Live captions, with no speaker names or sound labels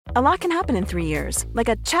A lot can happen in 3 years,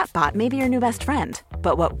 like a chatbot may be your new best friend.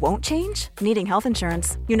 But what won't change? Needing health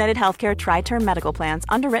insurance. United Healthcare Tri-Term Medical Plans,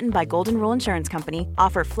 underwritten by Golden Rule Insurance Company,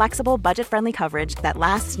 offer flexible, budget-friendly coverage that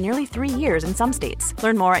lasts nearly 3 years in some states.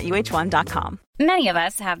 Learn more at uh1.com. Many of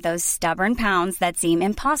us have those stubborn pounds that seem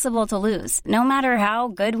impossible to lose, no matter how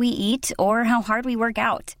good we eat or how hard we work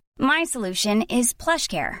out. My solution is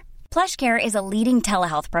PlushCare. PlushCare is a leading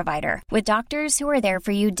telehealth provider with doctors who are there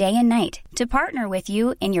for you day and night to partner with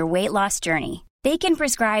you in your weight loss journey. They can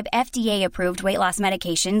prescribe FDA-approved weight loss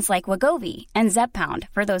medications like Wegovy and Zepbound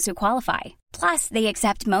for those who qualify. Plus, they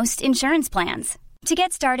accept most insurance plans. To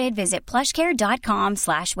get started, visit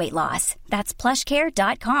plushcare.com/weightloss. That's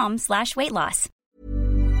plushcare.com/weightloss.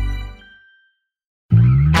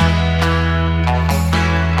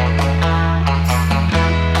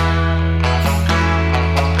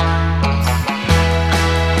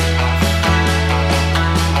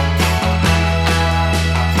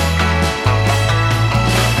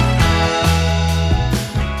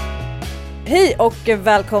 Hej och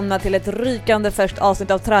välkomna till ett rykande färskt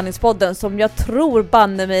avsnitt av Träningspodden som jag tror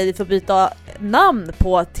banne mig får byta namn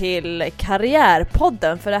på till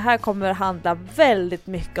Karriärpodden, för det här kommer handla väldigt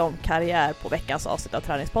mycket om karriär på veckans avsnitt av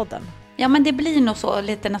Träningspodden. Ja, men det blir nog så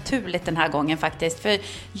lite naturligt den här gången faktiskt. För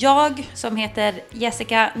jag som heter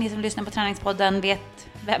Jessica, ni som lyssnar på Träningspodden vet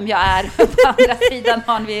vem jag är. På andra sidan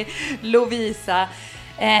har vi Lovisa.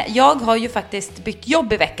 Jag har ju faktiskt bytt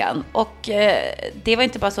jobb i veckan och det var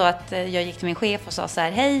inte bara så att jag gick till min chef och sa så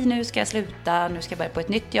här: hej, nu ska jag sluta, nu ska jag börja på ett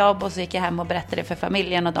nytt jobb, och så gick jag hem och berättade det för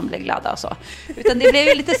familjen och de blev glada och så. Utan det blev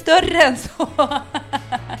ju lite större än så.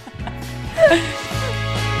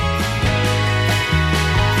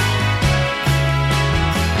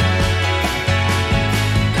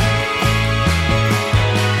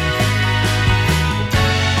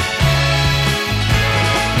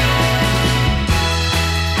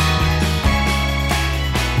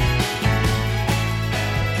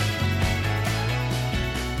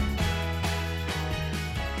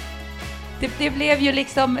 Det blev ju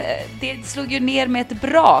liksom, det slog ju ner med ett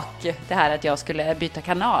brak det här att jag skulle byta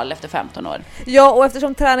kanal efter 15 år. Ja, och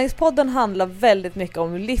eftersom Träningspodden handlar väldigt mycket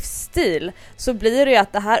om livsstil så blir det ju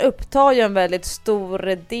att det här upptar ju en väldigt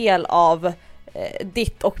stor del av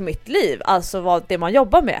ditt och mitt liv, alltså vad det man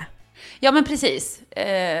jobbar med. Ja, men precis.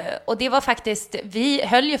 Och det var faktiskt, vi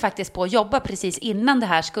höll ju faktiskt på att jobba precis innan det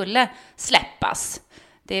här skulle släppas.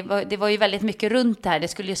 Det var ju väldigt mycket runt det här. Det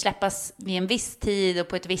skulle ju släppas vid en viss tid och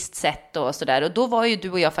på ett visst sätt och sådär. Och då var ju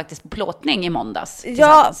du och jag faktiskt på plåtning i måndags.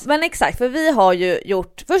 Ja, men exakt. För vi har ju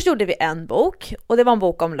först gjorde vi en bok, och det var en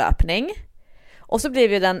bok om löpning. Och så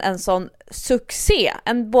blev ju den en sån succé.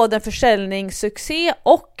 Både en försäljningssuccé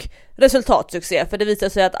och resultatsuccé. För det visar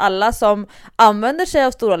sig att alla som använder sig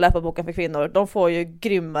av stora löparboken för kvinnor, de får ju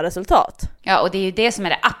grymma resultat. Ja, och det är ju det som är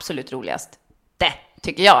det absolut roligaste,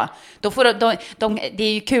 tycker jag. Det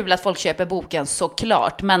är ju kul att folk köper boken,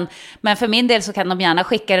 såklart. Men för min del så kan de gärna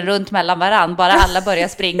skicka den runt mellan varann. Bara alla börjar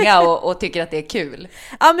springa och tycker att det är kul.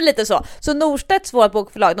 Ja, men lite så. Så Norstedts, vårt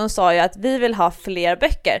bokförlag, de sa ju att vi vill ha fler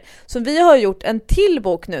böcker. Så vi har gjort en till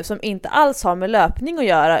bok nu som inte alls har med löpning att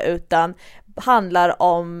göra, utan handlar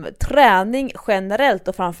om träning generellt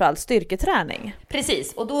och framförallt styrketräning.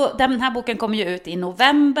 Precis, och då, den här boken kommer ju ut i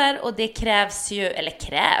november, och det krävs,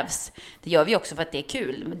 det gör vi också för att det är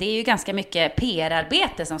kul. Det är ju ganska mycket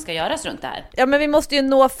PR-arbete som ska göras runt det här. Ja, men vi måste ju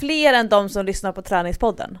nå fler än de som lyssnar på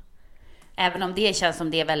Träningspodden. Även om det känns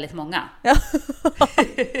som det är väldigt många. Ja.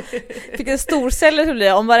 Vilken storsäljare det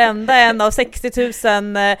blir. Om varenda en av 60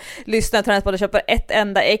 000 lyssnare Träningspodden köper ett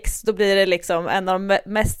enda ex, då blir det liksom en av de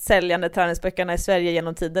mest säljande träningsböckerna i Sverige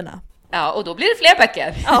genom tiderna. Ja, och då blir det fler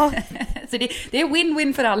böcker. Ja. Så det är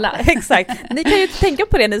win-win för alla. Exakt. Ni kan ju tänka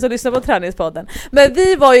på det, ni som lyssnar på Träningspodden. Men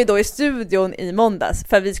vi var ju då i studion i måndags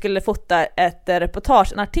för vi skulle fota ett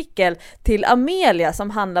reportage, en artikel till Amelia som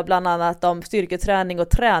handlar bland annat om styrketräning och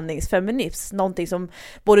träningsfeminism. Någonting som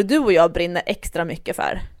både du och jag brinner extra mycket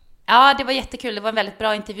för. Ja, det var jättekul. Det var en väldigt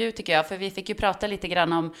bra intervju tycker jag. För vi fick ju prata lite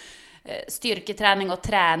grann om styrketräning och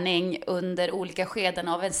träning under olika skeden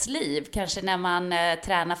av ens liv. Kanske när man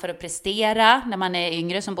tränar för att prestera, när man är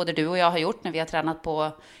yngre, som både du och jag har gjort när vi har tränat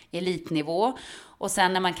på elitnivå. Och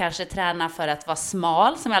sen när man kanske tränar för att vara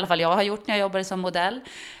smal, som i alla fall jag har gjort när jag jobbade som modell.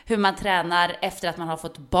 Hur man tränar efter att man har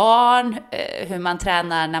fått barn. Hur man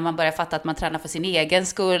tränar när man börjar fatta att man tränar för sin egen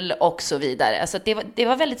skull och så vidare. Alltså det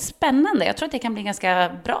var väldigt spännande. Jag tror att det kan bli en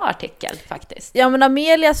ganska bra artikel faktiskt. Ja, men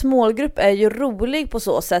Amelias målgrupp är ju rolig på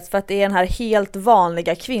så sätt för att det är den här helt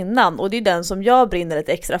vanliga kvinnan. Och det är den som jag brinner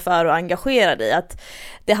lite extra för och engagerad i. Att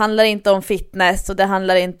det handlar inte om fitness och det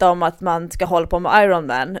handlar inte om att man ska hålla på med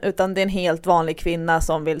Ironman. Utan det är en helt vanlig kvinna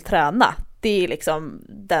som vill träna. det är liksom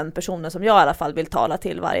den personen som jag i alla fall vill tala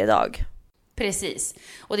till varje dag. Precis,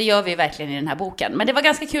 och det gör vi verkligen i den här boken. Men det var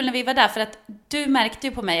ganska kul när vi var där, för att du märkte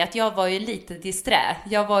ju på mig att jag var ju lite disträ.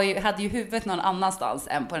 Hade ju huvudet någon annanstans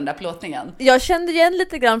än på den där plåtningen. Jag kände igen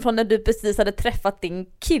lite grann från när du precis hade träffat din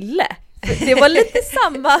kille. Det var lite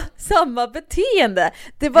samma beteende.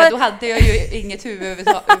 Det var... Ja, då hade jag ju inget huvud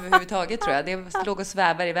överhuvudtaget, tror jag. Det låg och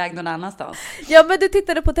svävar iväg någon annanstans. Ja, men du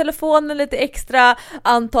tittade på telefonen lite extra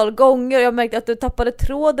antal gånger. Jag märkte att du tappade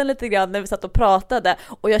tråden lite grann när vi satt och pratade.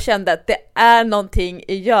 Och jag kände att det är någonting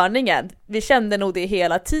i görningen. Vi kände nog det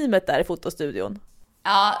hela teamet där i fotostudion.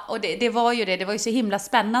 Ja, och det var ju det. Det var ju så himla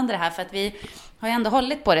spännande det här, för att vi har ju ändå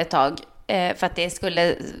hållit på det ett tag. För att det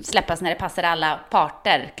skulle släppas när det passade alla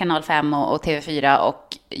parter, Kanal 5 och TV4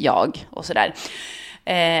 och jag och sådär.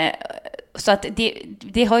 Så att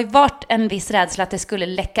det har ju varit en viss rädsla att det skulle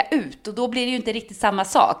läcka ut, och då blir det ju inte riktigt samma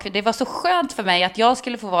sak. För det var så skönt för mig att jag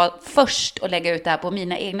skulle få vara först och lägga ut det här på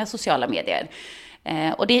mina egna sociala medier.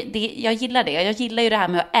 Och jag gillar det. Jag gillar ju det här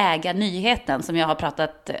med att äga nyheten som jag har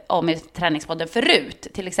pratat om i Träningspodden förut.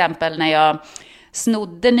 Till exempel när jag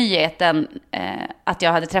snodde nyheten att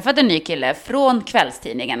jag hade träffat en ny kille från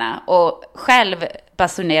kvällstidningarna och själv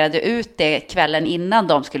basunerade ut det kvällen innan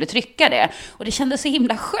de skulle trycka det. Och det kändes så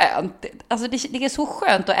himla skönt. Alltså det är så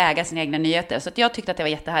skönt att äga sina egna nyheter, så att jag tyckte att det var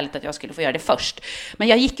jättehärligt att jag skulle få göra det först. Men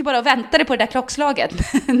jag gick ju bara och väntade på det där klockslaget.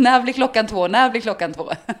 När blir klockan 2? När blir klockan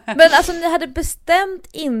 2? Men alltså ni hade bestämt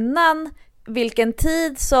innan vilken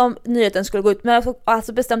tid som nyheten skulle gå ut, men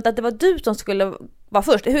alltså bestämt att det var du som skulle vara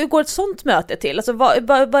först. Hur går ett sånt möte till? Alltså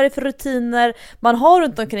vad är det för rutiner man har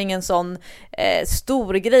runt omkring en sån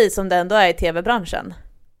stor grej som det ändå är i tv-branschen?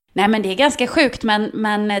 Nej, men det är ganska sjukt,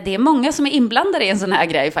 men det är många som är inblandade i en sån här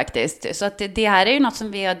grej faktiskt. Så att det här är ju något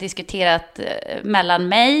som vi har diskuterat mellan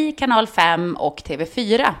mig, Kanal 5 och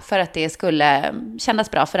TV4 för att det skulle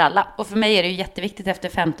kännas bra för alla. Och för mig är det ju jätteviktigt efter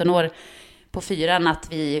 15 år på 4 att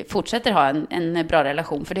vi fortsätter ha en bra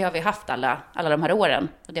relation, för det har vi haft alla de här åren.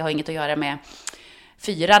 Och det har inget att göra med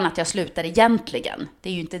 4 att jag slutar egentligen. Det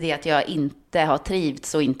är ju inte det att jag inte har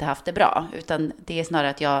trivts och inte haft det bra, utan det är snarare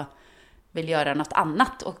att jag vill göra något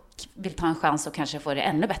annat och vill ta en chans och kanske få det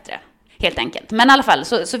ännu bättre. Helt enkelt. Men i alla fall,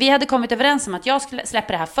 så vi hade kommit överens om att jag skulle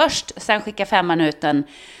släppa det här först, sen skicka 5 ut en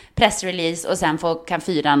pressrelease och sen kan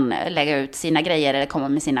 4 lägga ut sina grejer eller komma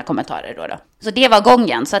med sina kommentarer då. Så det var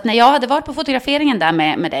gången. Så att när jag hade varit på fotograferingen där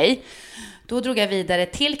med dig, då drog jag vidare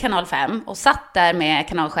till Kanal 5 och satt där med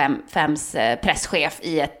Kanal 5s presschef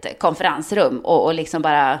i ett konferensrum och liksom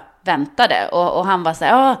bara väntade. Och han var så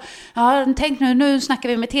här, ja, tänk nu snackar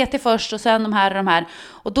vi med TT först och sen de här.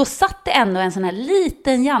 Och då satt det ändå en sån här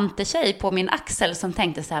liten jantetjej på min axel som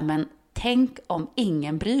tänkte så här, men tänk om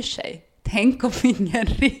ingen bryr sig. Tänk om ingen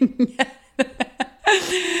ringer.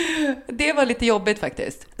 Det var lite jobbigt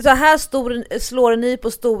faktiskt. Så här slår ni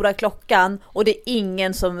på stora klockan och det är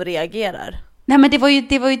ingen som reagerar? Nej, men det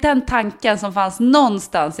var ju den tanken som fanns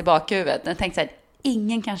någonstans i bakhuvudet. Jag tänkte så här,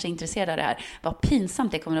 ingen kanske är intresserad av det här. Vad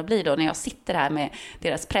pinsamt det kommer att bli då när jag sitter här med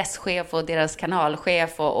deras presschef och deras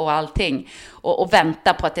kanalchef och allting. Och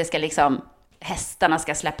väntar på att det ska liksom, hästarna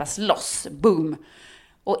ska släppas loss. Boom!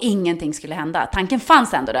 Och ingenting skulle hända. Tanken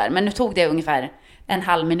fanns ändå där, men nu tog det ungefär en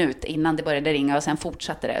halv minut innan det började ringa och sen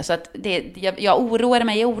fortsatte det. Så att jag oroade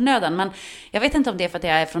mig i onödan, men jag vet inte om det är för att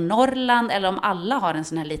jag är från Norrland eller om alla har en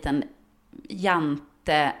sån här liten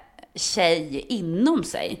jante-tjej inom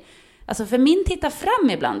sig. Alltså för min tittar fram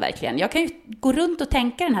ibland verkligen. Jag kan ju gå runt och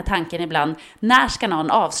tänka den här tanken ibland. När ska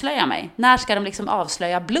någon avslöja mig? När ska de liksom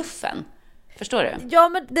avslöja bluffen? Förstår du? Ja,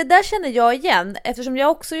 men det där känner jag igen, eftersom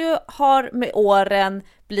jag också ju har med åren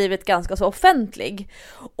blivit ganska så offentlig.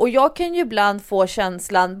 Och jag kan ju ibland få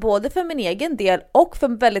känslan, både för min egen del och för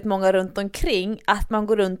väldigt många runt omkring, att man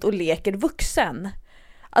går runt och leker vuxen.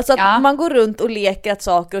 Alltså att man går runt och leker att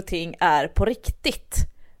saker och ting är på riktigt.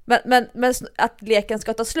 Men att leken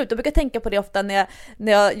ska ta slut. Jag brukar tänka på det ofta när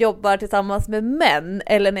jag jobbar tillsammans med män,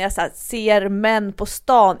 eller när jag så här, ser män på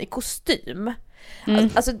stan i kostym.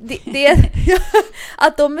 Alltså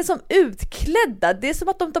att de är som utklädda. Det är som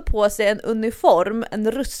att de tar på sig en uniform,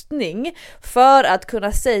 en rustning, för att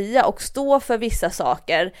kunna säga och stå för vissa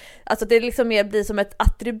saker. Alltså det liksom blir som ett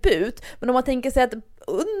attribut. Men om man tänker sig att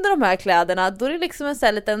under de här kläderna, då är det liksom en sån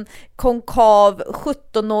här liten konkav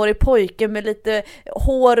 17-årig pojke med lite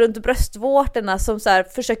hår runt bröstvårtorna som så här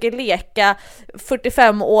försöker leka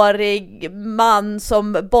 45-årig man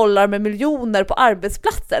som bollar med miljoner på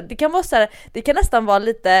arbetsplatsen. Det kan vara så här, det kan nästan vara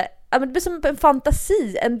lite, ja, men det blir som en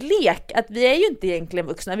fantasi, en lek, att vi är ju inte egentligen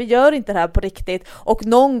vuxna, vi gör inte det här på riktigt, och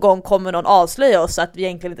någon gång kommer någon avslöja oss att vi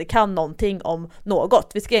egentligen inte kan någonting om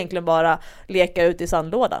något. Vi ska egentligen bara leka ut i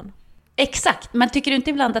sandlådan. Exakt, men tycker du inte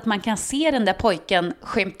ibland att man kan se den där pojken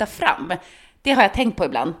skymta fram? Det har jag tänkt på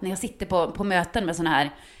ibland när jag sitter på möten med såna här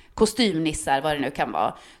kostymnissar, vad det nu kan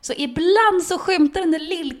vara. Så ibland så skymtar den där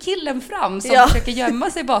lillkillen fram som försöker gömma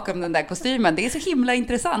sig bakom den där kostymen. Det är så himla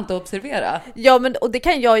intressant att observera. Ja, men och det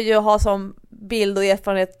kan jag ju ha som bild och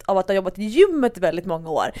erfarenhet av att ha jobbat i gymmet väldigt många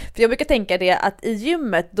år. För jag brukar tänka det att i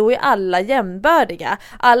gymmet då är alla jämnbördiga.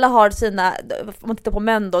 Alla har sina, om man tittar på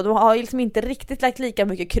män då, de har liksom inte riktigt lagt lika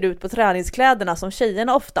mycket krut på träningskläderna som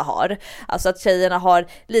tjejerna ofta har. Alltså att tjejerna har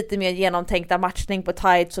lite mer genomtänkta matchning på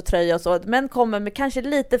tights och tröja och så. Män kommer med kanske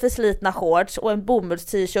lite för slitna shorts och en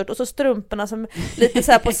bomulls-t-shirt och så strumporna som lite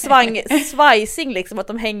så här på svajsing liksom, att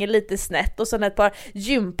de hänger lite snett och sen ett par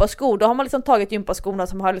gympaskor. Då har man liksom tagit gympaskorna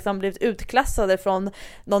som har liksom blivit utklassade från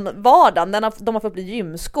någon vardag, de har fått bli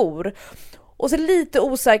gymskor. Och så lite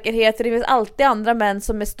osäkerhet, för det finns alltid andra män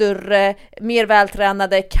som är större, mer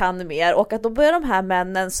vältränade, kan mer. Och att då börjar de här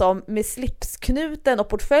männen som med slipsknuten och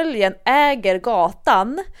portföljen äger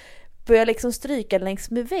gatan börja liksom stryka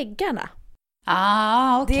längs med väggarna.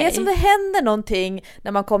 Okay. Det är som det händer någonting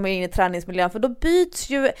när man kommer in i träningsmiljön, för då byts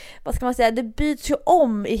ju, vad ska man säga, det byts ju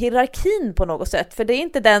om i hierarkin på något sätt, för det är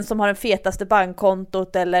inte den som har den fetaste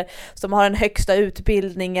bankkontot eller som har den högsta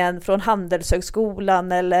utbildningen från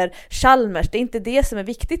Handelshögskolan eller Chalmers, det är inte det som är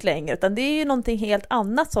viktigt längre, utan det är ju någonting helt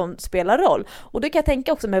annat som spelar roll. Och det kan jag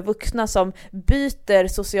tänka också med vuxna som byter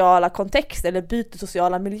sociala kontexter eller byter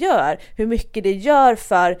sociala miljöer, hur mycket det gör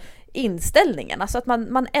för inställningen, alltså att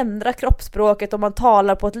man ändrar kroppsspråket och man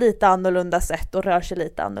talar på ett lite annorlunda sätt och rör sig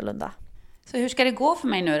lite annorlunda. Så hur ska det gå för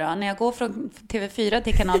mig nu då, när jag går från TV4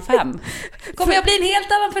 till kanal 5? Kommer jag bli en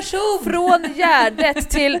helt annan person? Från Gärdet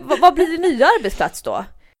till, vad blir din nya arbetsplats då?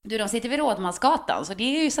 Du, de sitter vid Rådmansgatan, så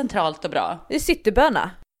det är ju centralt och bra. Det är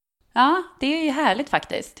Cityböna. Ja, det är ju härligt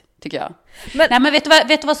faktiskt, tycker jag. Men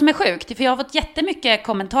vet du vad som är sjukt? För jag har fått jättemycket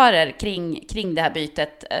kommentarer kring det här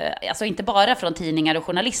bytet. Alltså inte bara från tidningar och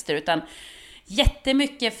journalister, utan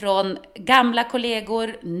jättemycket från gamla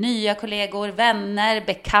kollegor, nya kollegor, vänner,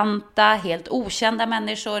 bekanta, helt okända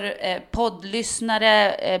människor,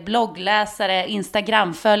 poddlyssnare, bloggläsare,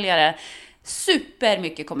 Instagramföljare. Super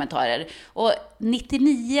mycket kommentarer. Och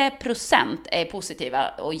 99% är positiva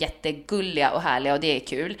och jättegulliga och härliga, och det är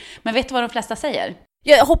kul. Men vet du vad de flesta säger?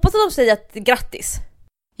 Jag hoppas att de säger att grattis.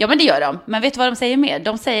 Ja, men det gör de. Men vet du vad de säger mer?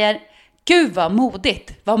 De säger, gud vad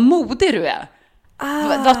modigt, vad modig du är.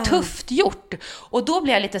 Vad tufft gjort. Och då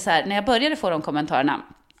blir jag lite så här, när jag började få de kommentarerna,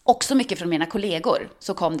 också mycket från mina kollegor,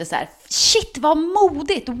 så kom det så här, shit vad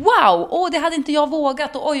modigt, wow, det hade inte jag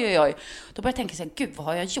vågat, och oj. Då började jag tänka så här, gud vad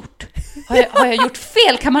har jag gjort? Har jag gjort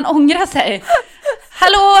fel? Kan man ångra sig?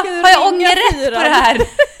 Hallå, har jag ångerrätt på det här?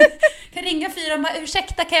 Kan ringa 4 och bara,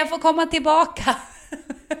 ursäkta, kan jag få komma tillbaka?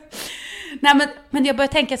 Nej, men jag börjar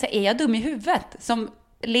tänka så här, är jag dum i huvudet som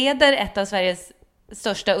leder ett av Sveriges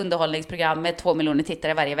största underhållningsprogram med 2 miljoner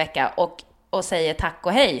tittare varje vecka och säger tack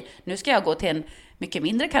och hej, nu ska jag gå till en mycket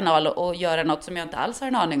mindre kanal och göra något som jag inte alls har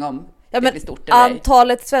en aning om. Ja, men stort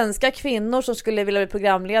antalet svenska kvinnor som skulle vilja bli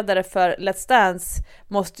programledare för Let's Dance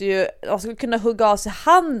måste ju skulle kunna hugga av sig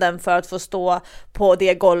handen för att få stå på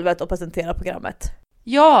det golvet och presentera programmet.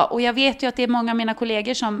 Ja, och jag vet ju att det är många av mina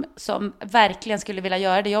kollegor som verkligen skulle vilja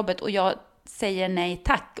göra det jobbet, och jag säger nej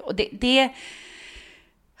tack. Och det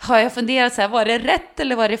har jag funderat så här, var det rätt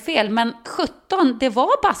eller var det fel? Men 17, det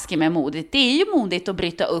var baske med modigt. Det är ju modigt att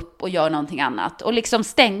bryta upp och göra någonting annat. Och liksom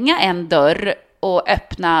stänga en dörr och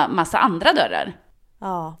öppna massa andra dörrar.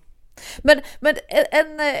 Ja. Men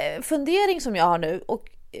en fundering som jag har nu, och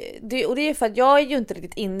det är för att jag är ju inte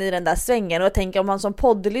riktigt inne i den där svängen, och jag tänker om man som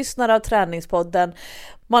poddlyssnare av Träningspodden,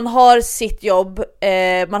 man har sitt jobb,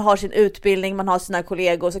 man har sin utbildning, man har sina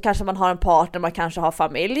kollegor, så kanske man har en partner, man kanske har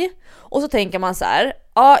familj, och så tänker man så här,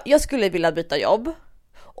 ja, jag skulle vilja byta jobb,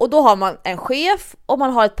 och då har man en chef och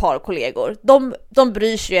man har ett par kollegor, de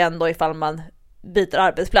bryr sig ju ändå ifall man byter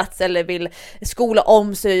arbetsplats eller vill skola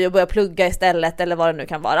om sig och börja plugga istället eller vad det nu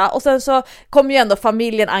kan vara. Och sen så kommer ju ändå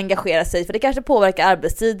familjen engagera sig, för det kanske påverkar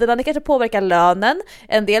arbetstiderna, det kanske påverkar lönen.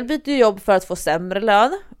 En del byter ju jobb för att få sämre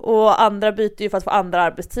lön och andra byter ju för att få andra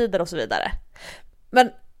arbetstider och så vidare. Men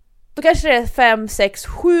då kanske det är 5, 6,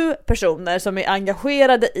 7 personer som är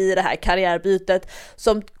engagerade i det här karriärbytet,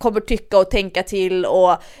 som kommer tycka och tänka till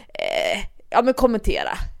och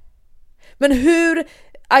kommentera. Men hur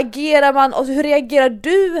agerar man, och hur reagerar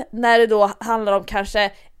du när det då handlar om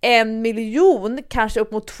kanske 1 miljon, kanske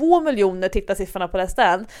upp mot 2 miljoner tittarsiffrorna på Let's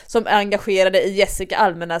Dance som är engagerade i Jessica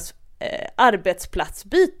Almenas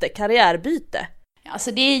arbetsplatsbyte, karriärbyte?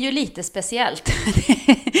 Alltså det är ju lite speciellt.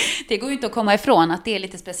 Det går ju inte att komma ifrån att det är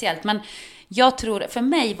lite speciellt. Men jag tror, för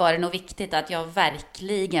mig var det nog viktigt att jag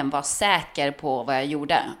verkligen var säker på vad jag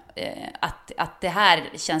gjorde. Att det här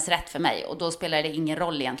känns rätt för mig. Och då spelar det ingen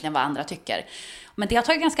roll egentligen vad andra tycker. Men det har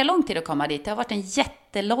tagit ganska lång tid att komma dit. Det har varit en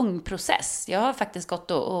jättelång process. Jag har faktiskt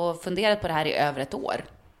gått och funderat på det här i över ett år.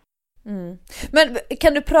 Mm. Men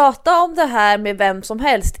kan du prata om det här med vem som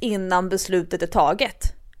helst innan beslutet är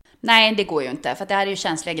taget? Nej, det går ju inte. För det här är ju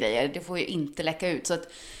känsliga grejer. Det får ju inte läcka ut. Så att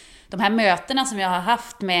de här mötena som jag har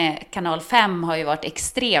haft med Kanal 5 har ju varit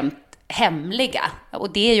extremt hemliga.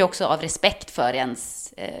 Och det är ju också av respekt för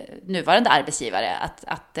ens nuvarande arbetsgivare.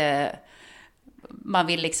 Att man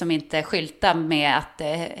vill liksom inte skylta med att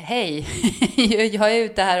hej, jag är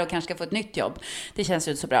ute här och kanske ska få ett nytt jobb. Det känns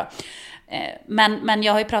ju inte så bra. Men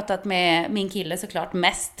jag har ju pratat med min kille såklart,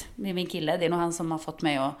 mest med min kille. Det är nog han som har fått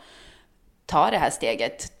mig att ta det här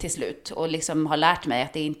steget till slut och liksom har lärt mig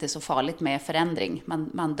att det inte är så farligt med förändring.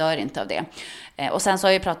 Man dör inte av det. Och sen så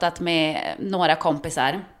har jag pratat med några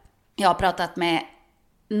kompisar. Jag har pratat med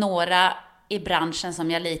några i branschen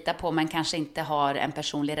som jag litar på men kanske inte har en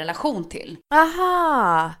personlig relation till.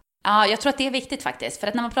 Aha! Ja, jag tror att det är viktigt faktiskt. För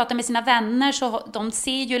att när man pratar med sina vänner så de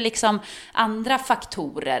ser ju liksom andra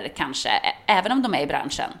faktorer kanske, även om de är i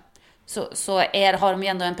branschen. Så har de ju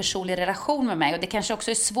ändå en personlig relation med mig. Och det kanske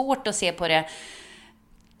också är svårt att se på det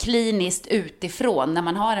kliniskt utifrån när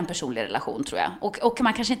man har en personlig relation, tror jag. Och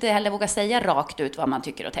man kanske inte heller vågar säga rakt ut vad man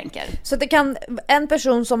tycker och tänker. Så det kan en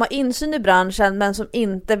person som har insyn i branschen men som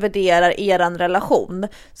inte värderar eran relation.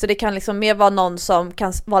 Så det kan liksom mer vara någon som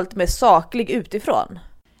kan vara lite mer saklig utifrån.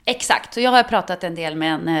 Exakt, så jag har pratat en del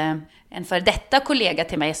med en för detta kollega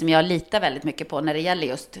till mig som jag litar väldigt mycket på när det gäller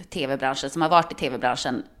just tv-branschen, som har varit i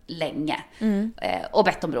tv-branschen länge och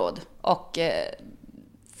bett om råd och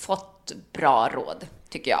fått bra råd,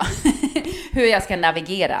 tycker jag. Hur jag ska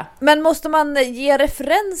navigera. Men måste man ge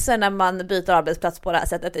referenser när man byter arbetsplats på det här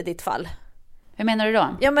sättet i ditt fall? Hur menar du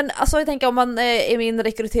då? Ja, men alltså jag tänker om man är i min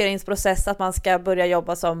rekryteringsprocess att man ska börja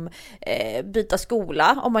jobba som byta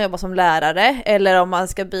skola, om man jobbar som lärare eller om man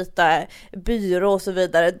ska byta byrå och så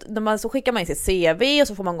vidare. Så skickar man in sitt CV och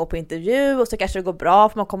så får man gå på intervju och så kanske det går bra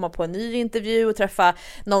för man kommer på en ny intervju och träffa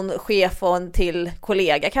någon chef och en till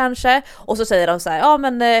kollega kanske. Och så säger de så här, ja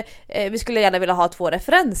men vi skulle gärna vilja ha 2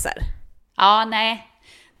 referenser. Ja, nej.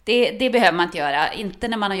 Det behöver man inte göra. Inte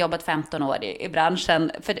när man har jobbat 15 år i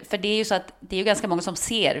branschen. För det är ju så att det är ju ganska många som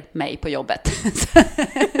ser mig på jobbet.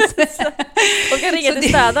 Och kan ringa till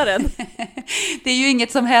städaren. Det är ju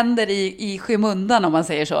inget som händer i skymundan, om man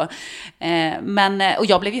säger så. Och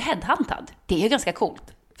jag blev ju headhuntad. Det är ju ganska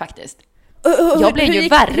coolt faktiskt. Jag blev ju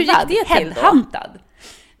värvad, headhuntad.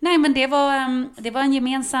 Nej, men det var en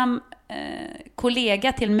gemensam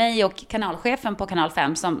kollega till mig och kanalchefen på Kanal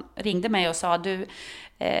 5 som ringde mig och sa,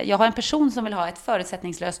 jag har en person som vill ha ett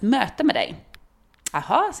förutsättningslöst möte med dig.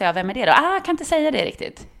 Jaha, så jag, vem är det då? Jag kan inte säga det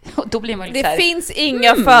riktigt. Och då blir man lite det här, finns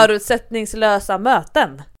inga förutsättningslösa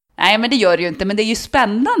möten. Nej, men det gör det ju inte. Men det är ju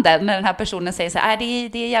spännande när den här personen säger så här,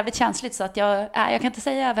 det är jävligt känsligt så att jag kan inte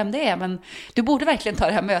säga vem det är, men du borde verkligen ta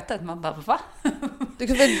det här mötet. Man bara, va? Du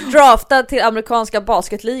kan bli draftad till amerikanska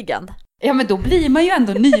basketligan. Ja, men då blir man ju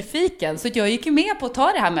ändå nyfiken. Så jag gick ju med på att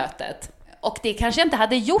ta det här mötet. Och det kanske jag inte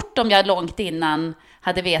hade gjort om jag långt innan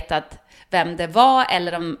hade vetat vem det var.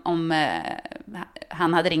 Eller om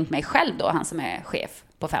han hade ringt mig själv då, han som är chef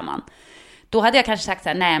på 5:an. Då hade jag kanske sagt så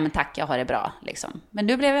här, nej men tack, jag har det bra. Liksom. Men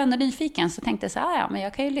nu blev jag ändå nyfiken, så tänkte jag så här, ja men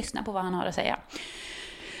jag kan ju lyssna på vad han har att säga.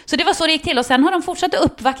 Så det var så det gick till, och sen har de fortsatt att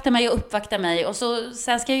uppvakta mig och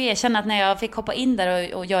sen ska jag ju erkänna att när jag fick hoppa in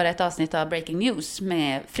där och göra ett avsnitt av Breaking News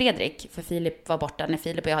med Fredrik, för Filip var borta när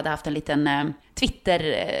Filip och jag hade haft en liten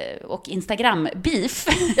Twitter och Instagram-beef.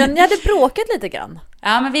 Ja, ni hade bråkat lite grann.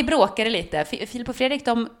 Ja, men vi bråkade lite. Filip och Fredrik,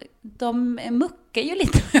 de muckar ju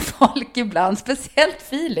lite med folk ibland, speciellt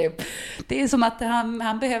Filip. Det är som att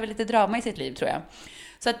han behöver lite drama i sitt liv, tror jag.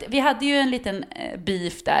 Så att vi hade ju en liten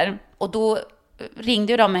beef där, och då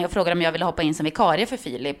ringde de mig och frågade om jag ville hoppa in som vikarie för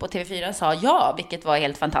Filip, och TV4 sa ja, vilket var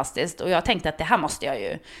helt fantastiskt. Och jag tänkte att det här måste jag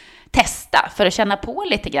ju testa för att känna på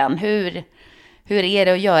lite grann hur är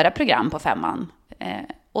det att göra program på 5:an.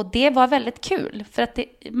 Och det var väldigt kul, för att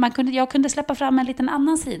jag kunde släppa fram en liten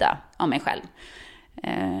annan sida av mig själv.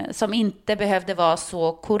 Som inte behövde vara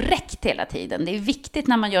så korrekt hela tiden. Det är viktigt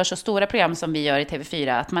när man gör så stora program som vi gör i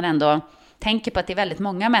TV4 att man ändå tänker på att det är väldigt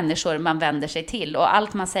många människor man vänder sig till, och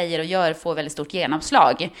allt man säger och gör får väldigt stort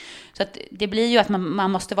genomslag. Så att det blir ju att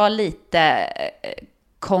man måste vara lite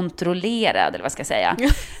kontrollerad, eller vad ska jag säga.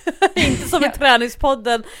 Inte som i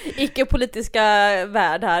träningspodden, icke-politiska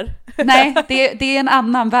värld här. Nej, det är en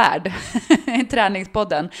annan värld i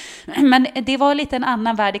träningspodden. Men det var lite en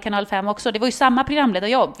annan värld i Kanal 5 också. Det var ju samma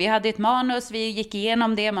programledarjobb. Vi hade ett manus, vi gick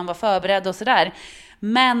igenom det, man var förberedd och sådär.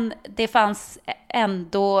 Men det fanns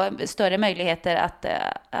ändå större möjligheter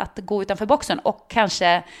att gå utanför boxen och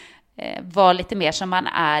kanske vara lite mer som man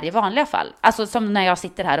är i vanliga fall. Alltså som när jag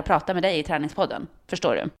sitter här och pratar med dig i träningspodden.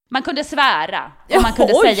 Förstår du? Man kunde svära. Och man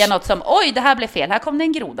kunde säga något som, oj, det här blev fel. Här kom det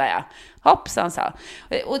en groda, ja. Hoppsan, sa.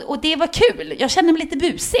 Och det var kul. Jag kände mig lite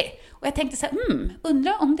busig. Och jag tänkte så här,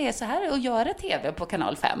 undrar om det är så här att göra tv på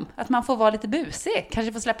Kanal 5. Att man får vara lite busig.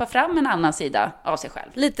 Kanske få släppa fram en annan sida av sig själv.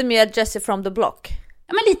 Lite mer Jessie from the Block.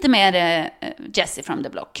 Ja, men lite mer Jessie from the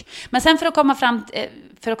Block. Men sen för att komma fram,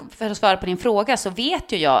 för att svara på din fråga, så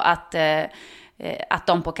vet ju jag att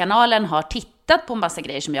de på kanalen har tittat på en massa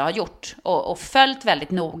grejer som jag har gjort. Och följt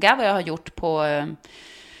väldigt noga vad jag har gjort på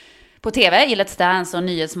tv, i Let's Dance och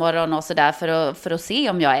Nyhetsmorgon och sådär, för att se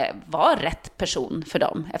om jag var rätt person för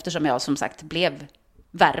dem. Eftersom jag som sagt blev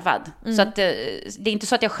värvad. Så att, det är inte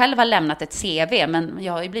så att jag själv har lämnat ett CV, men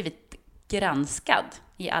jag har ju blivit granskad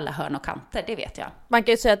i alla hörn och kanter, det vet jag. Man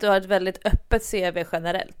kan ju säga att du har ett väldigt öppet CV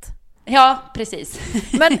generellt. Ja, precis.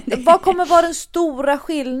 Men vad kommer vara den stora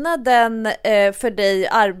skillnaden för dig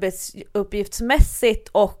arbetsuppgiftsmässigt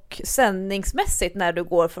och sändningsmässigt när du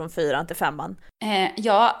går från 4 till 5?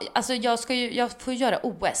 Ja, alltså jag får göra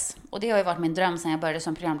OS. Och det har ju varit min dröm sedan jag började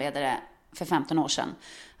som programledare för 15 år sedan.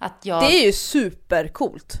 Det är ju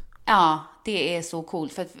supercoolt. Ja, det är så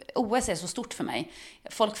coolt, för att OS är så stort för mig.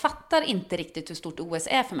 Folk fattar inte riktigt hur stort OS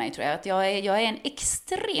är för mig, tror jag. Att jag är en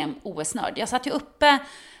extrem OS-nörd. Jag satt ju uppe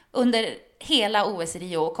under hela OS i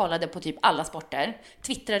Rio och kollade på typ alla sporter.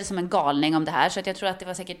 Twittrade som en galning om det här, så att jag tror att det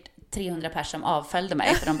var säkert 300 personer som avföljde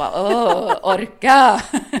mig, för de bara, orka!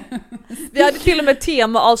 Vi hade till och med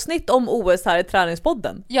temaavsnitt om OS här i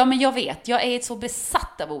träningspodden. Ja, men jag vet. Jag är så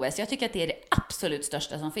besatt av OS. Jag tycker att det är det absolut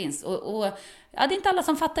största som finns. Och ja, det är inte alla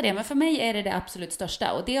som fattar det, men för mig är det absolut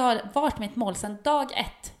största. Och det har varit mitt mål sedan dag 1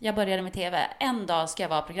 jag började med tv. En dag ska jag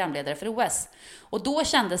vara programledare för OS. Och då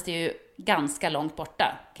kändes det ju ganska långt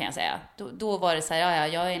borta, kan jag säga. Då var det så här, ja,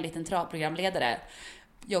 jag är en liten travprogramledare.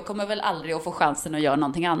 Jag kommer väl aldrig att få chansen att göra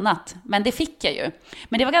någonting annat. Men det fick jag ju.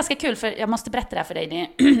 Men det var ganska kul, för jag måste berätta det här för dig.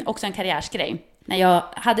 Det är också en karriärsgrej. När jag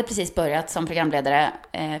hade precis börjat som programledare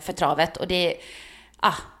för travet. Och det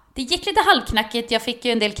gick lite halvknackigt. Jag fick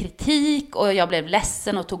ju en del kritik och jag blev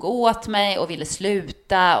ledsen och tog åt mig och ville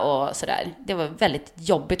sluta och sådär. Det var väldigt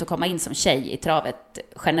jobbigt att komma in som tjej i travet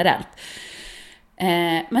generellt.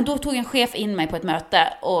 Men då tog en chef in mig på ett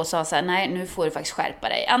möte och sa så här: nej, nu får du faktiskt skärpa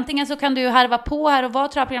dig. Antingen så kan du harva på här och vara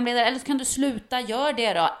travprogramledare, eller så kan du sluta, gör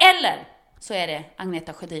det då. Eller så är det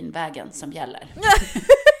Agneta Sjödin-vägen som gäller.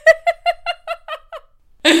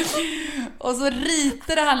 Och så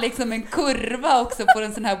ritade han liksom en kurva också på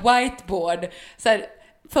en sån här whiteboard. Så här,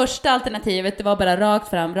 första alternativet, det var bara rakt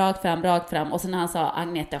fram. Och så när han sa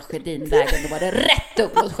Agneta Sjödin-vägen, då var det rätt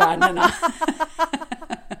upp mot stjärnorna.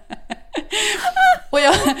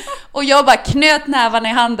 Och jag bara knöt nävarna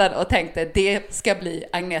i handen och tänkte, det ska bli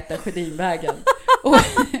Agneta Sjödin-vägen. Och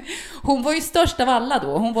hon var ju störst av alla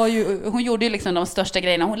då. Hon gjorde ju liksom de största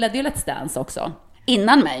grejerna. Hon ledde ju Let's Dance också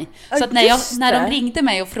innan mig. Så att när de ringde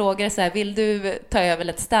mig och frågade så här, vill du ta över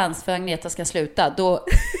Let's Dance för Agneta ska sluta, då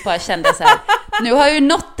bara kände jag så här, nu har jag ju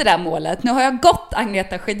nått det där målet. Nu har jag gått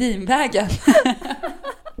Agneta Sjödin-vägen.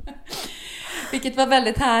 Vilket var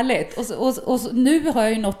väldigt härligt. Och nu har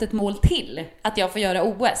jag ju nått ett mål till, att jag får göra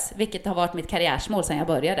OS, vilket har varit mitt karriärsmål sedan jag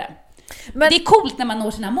började. Men det är coolt när man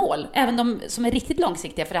når sina mål, även de som är riktigt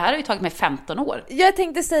långsiktiga, för det här har ju tagit mig 15 år. Jag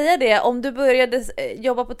tänkte säga det, om du började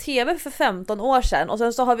jobba på tv för 15 år sedan och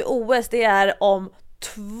sen så har vi OS, det är om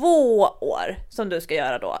 2 år som du ska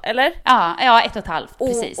göra då, eller? Ja, 1,5,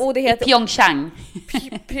 precis. Och det heter... I Pyeongchang.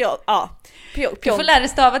 Du får lära dig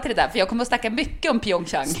stava till det där, för jag kommer att snacka mycket om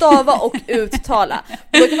Pyeongchang. Stava och uttala.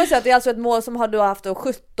 Och då kan man säga att det är alltså ett mål som du har haft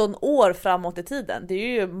 17 år framåt i tiden. Det är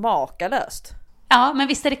ju makalöst. Ja, men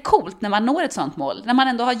visst är det coolt när man når ett sånt mål. När man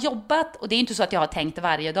ändå har jobbat, och det är inte så att jag har tänkt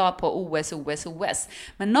varje dag på OS.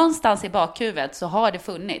 Men någonstans i bakhuvudet så har det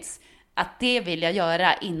funnits att det vill jag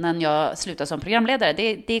göra innan jag slutar som programledare.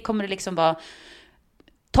 Det kommer det liksom vara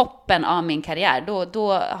toppen av min karriär.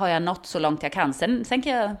 Då har jag nått så långt jag kan.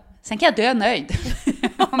 Sen kan jag dö nöjd,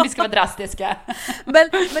 om vi ska vara drastiska. Men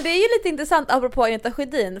det är ju lite intressant apropå Agneta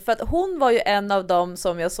Sjödin, för att hon var ju en av dem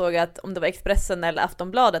som jag såg att, om det var Expressen eller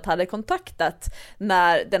Aftonbladet, hade kontaktat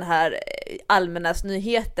när den här Allmännas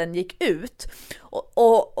nyheten gick ut.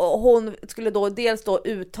 Och hon skulle då dels då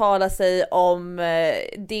uttala sig om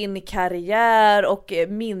din karriär och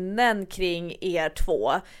minnen kring er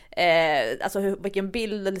två. Alltså vilken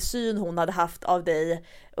bild eller syn hon hade haft av dig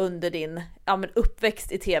under din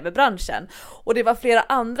uppväxt i tv-branschen. Och det var flera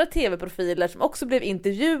andra tv-profiler som också blev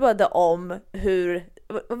intervjuade om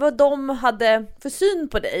vad de hade för syn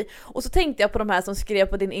på dig. Och så tänkte jag på de här som skrev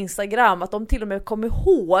på din Instagram att de till och med kom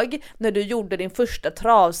ihåg när du gjorde din första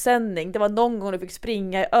travsändning. Det var någon gång du fick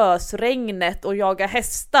springa i ösregnet och jaga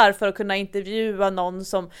hästar för att kunna intervjua någon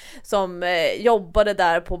som jobbade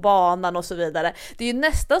där på banan och så vidare. Det är ju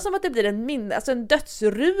nästan som att det blir en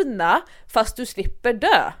dödsruna fast du slipper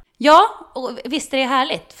dö. Ja, och visst är det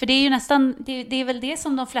härligt. För det är ju nästan, det är väl det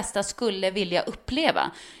som de flesta skulle vilja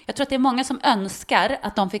uppleva. Jag tror att det är många som önskar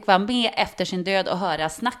att de fick vara med efter sin död och höra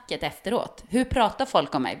snacket efteråt. Hur pratar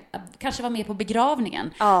folk om mig? Kanske vara med på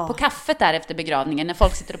begravningen. På kaffet där efter begravningen när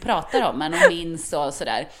folk sitter och pratar om en och minns och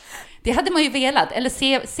sådär. Det hade man ju velat.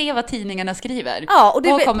 Eller se vad tidningarna skriver. Ja, och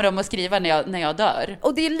vad kommer de att skriva när jag dör?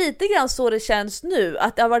 Och det är lite grann så det känns nu.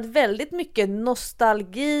 Att det har varit väldigt mycket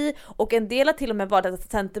nostalgi. Och en del har till och med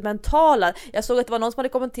varit sentimentala. Jag såg att det var någon som hade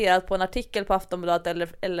kommenterat på en artikel på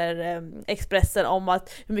Aftonbladet eller Expressen om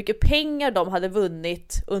att hur mycket pengar de hade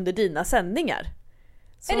vunnit under dina sändningar.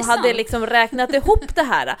 Som hade liksom räknat ihop det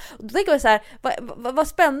här. Och då tänker jag så här, vad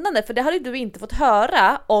spännande. För det hade du inte fått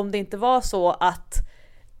höra om det inte var så att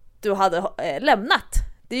du hade lämnat.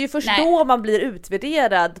 Det är ju först då man blir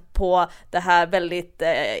utvärderad på det här väldigt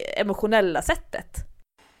emotionella sättet.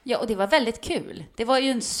 Ja, och det var väldigt kul. Det var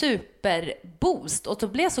ju en superboost. Och då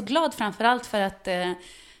blev jag så glad framförallt för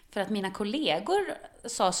att mina kollegor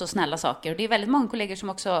sa så snälla saker. Och det är väldigt många kollegor som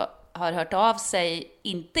också har hört av sig,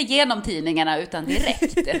 inte genom tidningarna utan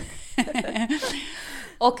direkt.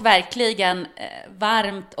 Och verkligen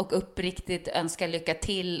varmt och uppriktigt önskar lycka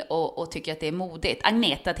till och tycker att det är modigt.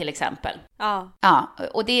 Agneta till exempel. Ja,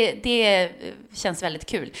 och det känns väldigt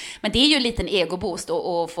kul. Men det är ju en liten egoboost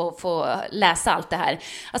att få läsa allt det här.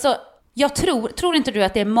 Alltså, jag tror inte du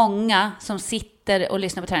att det är många som sitter och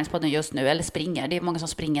lyssnar på Träningspodden just nu, eller springer. Det är många som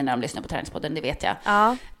springer när de lyssnar på Träningspodden, det vet jag.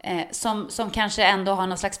 Ja. Som kanske ändå har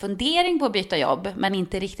någon slags fundering på att byta jobb, men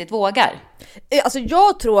inte riktigt vågar. Alltså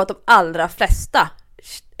jag tror att de allra flesta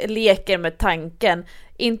leker med tanken,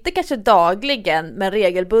 inte kanske dagligen men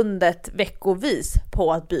regelbundet veckovis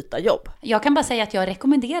på att byta jobb. Jag kan bara säga att jag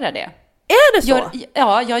rekommenderar det. Är det så?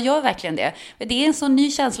 Jag gör verkligen det. Det är en sån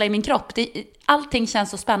ny känsla i min kropp. Allting känns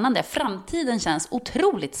så spännande. Framtiden känns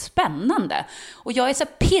otroligt spännande. Och jag är så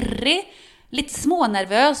pirrig, lite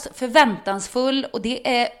smånervös, förväntansfull. Och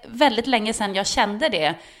det är väldigt länge sedan jag kände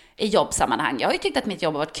det i jobbsammanhang. Jag har ju tyckt att mitt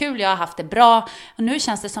jobb har varit kul, jag har haft det bra. Och nu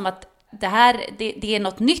känns det som att det är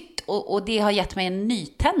något nytt och det har gett mig en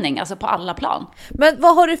nytändning, alltså på alla plan. Men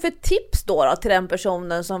vad har du för tips då till den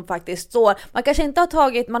personen som faktiskt står, man kanske inte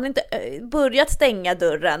har inte börjat stänga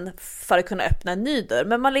dörren för att kunna öppna en ny dörr,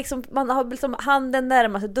 men man har liksom handen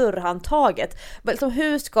närmast dörrhandtaget. Liksom,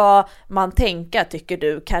 hur ska man tänka, tycker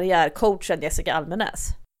du, karriärcoachen Jessica Almenäs?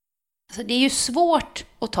 Alltså, det är ju svårt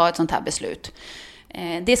att ta ett sånt här beslut.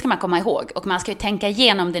 Det ska man komma ihåg, och man ska ju tänka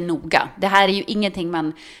igenom det noga. Det här är ju ingenting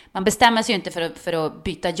man bestämmer sig ju inte för att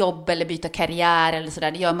byta jobb eller byta karriär eller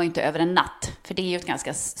sådär. Det gör man ju inte över en natt, för det är ju ett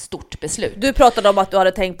ganska stort beslut. Du pratade om att du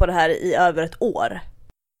hade tänkt på det här i över ett år.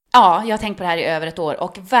 Ja, jag har tänkt på det här i över ett år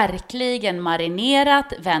och verkligen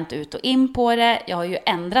marinerat, vänt ut och in på det. Jag har ju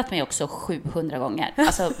ändrat mig också 700 gånger.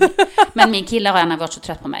 Alltså, men min kille har gärna varit så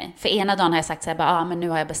trött på mig. För ena dagen har jag sagt så här, men nu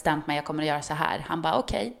har jag bestämt mig, jag kommer att göra så här. Han bara,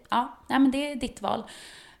 okej, men det är ditt val.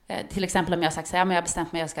 Till exempel om jag har sagt så här, men jag har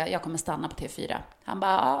bestämt mig, jag kommer stanna på TV4. Han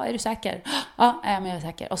bara, är du säker? Ja, men jag är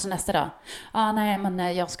säker. Och så nästa dag, nej,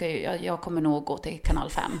 men jag kommer nog gå till kanal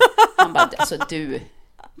 5. Han bara, alltså du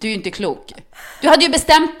är ju inte klok. Du hade ju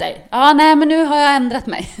bestämt dig. Nej, men nu har jag ändrat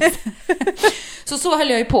mig. så höll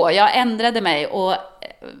jag ju på. Jag ändrade mig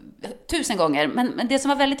 1000 gånger. Men det som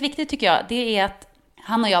var väldigt viktigt tycker jag, det är att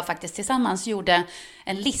han och jag faktiskt tillsammans gjorde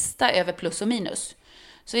en lista över plus och minus.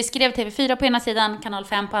 Så vi skrev TV4 på ena sidan, kanal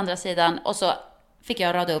 5 på andra sidan, och så fick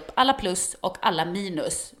jag rada upp alla plus och alla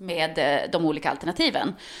minus med de olika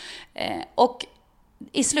alternativen. Och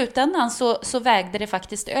i slutändan så vägde det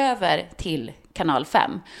faktiskt över till kanal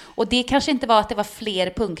 5. Och det kanske inte var att det var fler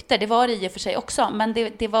punkter. Det var det i och för sig också. Men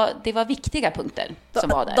det var viktiga punkter som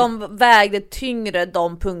var där. De vägde tyngre,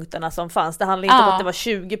 de punkterna som fanns. Det handlade inte om att det var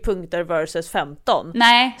 20 punkter versus 15.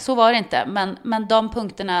 Nej, så var det inte. Men de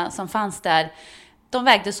punkterna som fanns där, de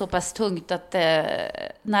vägde så pass tungt att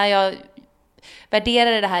när jag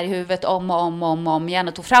värderade det här i huvudet om igen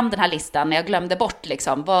och tog fram den här listan, när jag glömde bort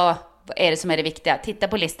liksom, vad är det som är det viktiga? Titta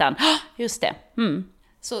på listan. Just det.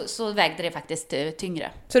 så vägde det faktiskt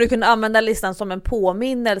tyngre. Så du kunde använda listan som en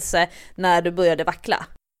påminnelse när du började vackla?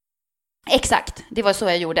 Exakt, det var så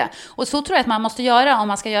jag gjorde. Och så tror jag att man måste göra om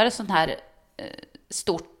man ska göra sånt här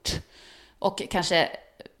stort och kanske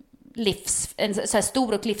en så här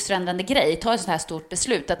stor och livsförändrande grej. Ta ett sånt här stort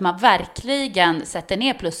beslut, att man verkligen sätter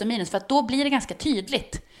ner plus och minus, för att då blir det ganska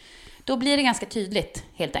tydligt. Då blir det ganska tydligt,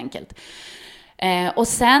 helt enkelt. Och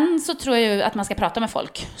sen så tror jag ju att man ska prata med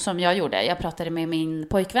folk, som jag gjorde. Jag pratade med min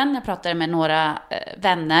pojkvän, jag pratade med några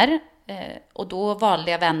vänner. Och då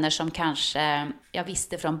valde jag vänner som kanske jag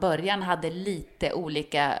visste från början hade lite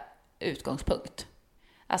olika utgångspunkt.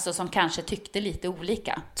 Alltså som kanske tyckte lite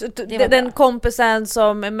olika. Den kompisen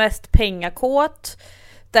som är mest pengakåt,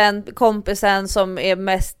 den kompisen som är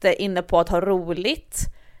mest inne på att ha roligt.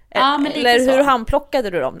 Ja, men eller lite hur så. handplockade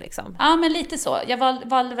du dem liksom? Ja, men lite så. Jag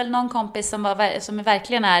valde väl någon kompis som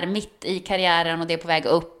verkligen är mitt i karriären och det är på väg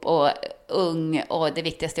upp och ung och det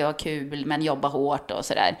viktigaste är att ha kul men jobba hårt och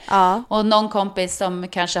sådär. Ja. Och någon kompis som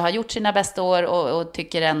kanske har gjort sina bästa år och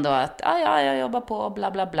tycker ändå att jag jobbar på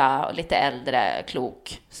bla bla bla och lite äldre,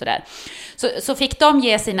 klok, sådär. Så fick de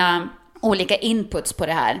ge sina olika inputs på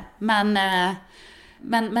det här.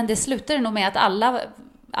 Men det slutade nog med att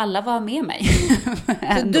alla var med mig.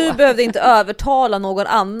 Så du behövde inte övertala någon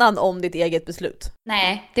annan om ditt eget beslut?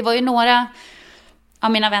 Nej, det var ju några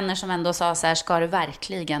av mina vänner som ändå sa så här: ska du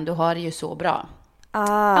verkligen? Du har det ju så bra.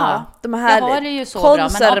 De här jag har det ju så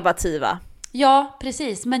konservativa. Bra, ja,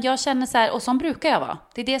 precis. Men jag känner så här, och som brukar jag vara.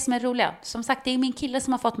 Det är det som är roliga. Som sagt, det är min kille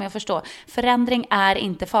som har fått mig att förstå. Förändring är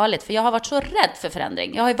inte farligt. För jag har varit så rädd för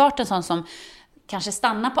förändring. Jag har ju varit en sån som kanske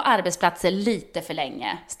stannar på arbetsplatser lite för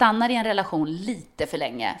länge. Stannar i en relation lite för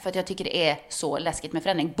länge. För att jag tycker det är så läskigt med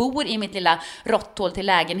förändring. Bor i mitt lilla råtthål till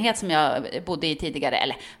lägenhet som jag bodde i tidigare.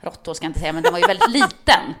 Eller råtthål ska jag inte säga, men den var ju väldigt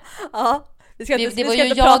liten. Ja, det var ju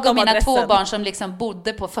jag och mina 2 barn som liksom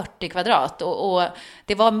bodde på 40 kvadrat. Och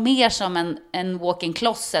det var mer som en walk-in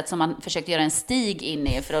closet som man försökte göra en stig in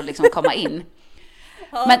i för att liksom komma in.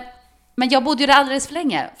 Ja. Men jag bodde ju där alldeles för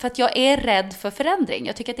länge för att jag är rädd för förändring.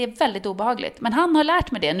 Jag tycker att det är väldigt obehagligt. Men han har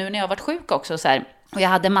lärt mig det nu när jag har varit sjuk också. Så här. Och jag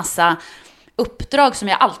hade massa uppdrag som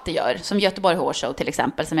jag alltid gör. Som Göteborg Horse Show till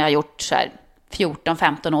exempel. Som jag har gjort så här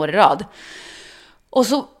 14-15 år i rad. Och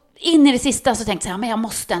så in i det sista så tänkte jag, men jag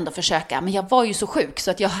måste ändå försöka. Men jag var ju så sjuk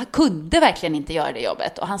så att jag kunde verkligen inte göra det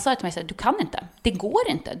jobbet. Och han sa till mig så här: du kan inte. Det går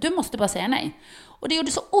inte. Du måste bara säga nej. Och det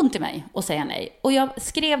gjorde så ont i mig att säga nej. Och jag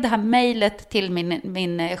skrev det här mejlet till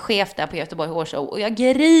min chef där på Göteborg Horse Show. Och jag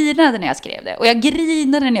grinade när jag skrev det. Och jag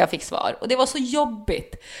grinade när jag fick svar. Och det var så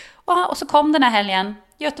jobbigt. Och så kom den här helgen.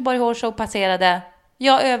 Göteborg Horse Show passerade.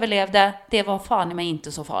 Jag överlevde. Det var fan i mig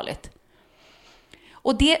inte så farligt.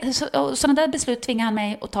 Och sådana där beslut tvingar han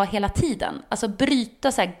mig att ta hela tiden. Alltså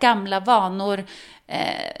bryta så här gamla vanor,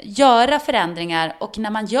 göra förändringar. Och när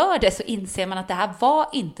man gör det så inser man att det här var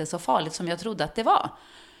inte så farligt som jag trodde att det var.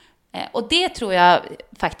 Och det tror jag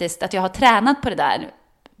faktiskt att jag har tränat på det där.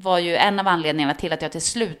 Var ju en av anledningarna till att jag till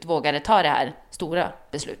slut vågade ta det här stora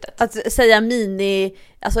beslutet. Att säga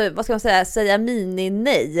säga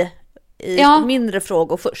mini-nej i mindre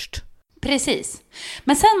frågor först. Precis.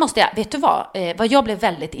 Men sen måste jag, vet du vad jag blev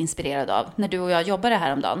väldigt inspirerad av när du och jag jobbade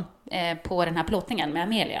häromdagen på den här plåtningen med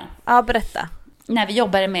Amelia. Ja, berätta. När vi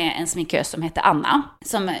jobbade med en sminkös som heter Anna.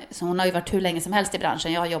 Som hon har ju varit hur länge som helst i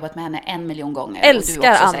branschen. Jag har jobbat med henne 1 miljon gånger. Älskar och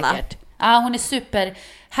du också, Anna. Säkert. Ja, hon är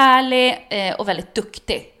superhärlig och väldigt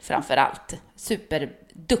duktig framför allt.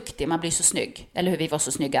 Superduktig, man blir så snygg. Eller hur, vi var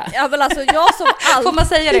så snygga. Ja, men alltså jag som aldrig... Får man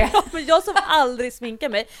säga det? Ja, men jag som aldrig sminkar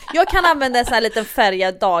mig. Jag kan använda en sån här liten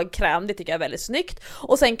färgad dagkräm, det tycker jag är väldigt snyggt.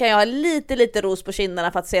 Och sen kan jag ha lite ros på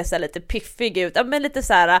kinderna för att se så här lite piffig ut. Ja, men lite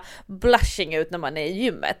så här blushing ut när man är i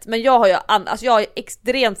gymmet. Men jag har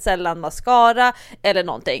extremt sällan mascara eller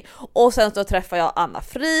någonting. Och sen så träffar jag Anna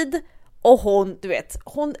Frid. Och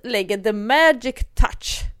hon lägger the magic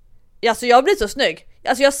touch. Alltså jag blir så snygg.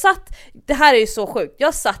 Alltså det här är ju så sjukt.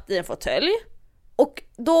 Jag satt i en fåtölj och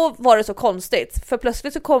då var det så konstigt. För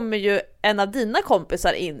plötsligt så kommer ju en av dina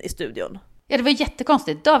kompisar in i studion. Ja, det var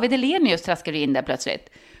jättekonstigt. David Elenius traskade in där plötsligt.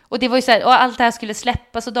 Och det var ju så här, och allt det här skulle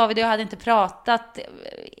släppas och David och jag hade inte pratat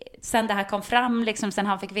sen det här kom fram, liksom, sen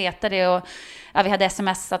han fick veta det och vi hade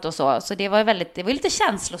smsat och så. Så det var lite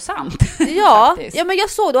känslosamt. Ja, ja, men jag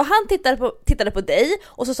såg då, han tittade på dig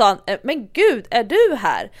och så sa han, men gud, är du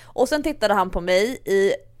här? Och sen tittade han på mig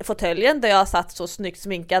i fåtöljen där jag satt så snyggt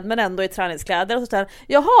sminkad men ändå i träningskläder och så sa han,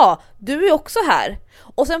 jaha, du är också här.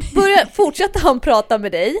 Och sen fortsatte han prata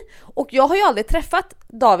med dig och jag har ju aldrig träffat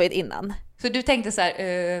David innan. Så du tänkte så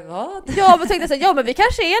här, vad? Ja, men tänkte så här, ja men vi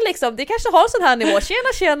kanske är liksom, det kanske har en sån här nivå,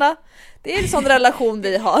 tjena. Det är en sån relation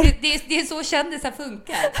vi har. Det är så kändisar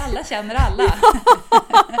funkar, alla känner alla.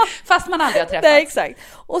 Fast man aldrig har träffats. Nej, exakt.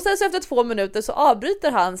 Och sen så efter 2 minuter så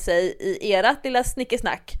avbryter han sig i ert lilla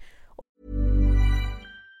snickesnack.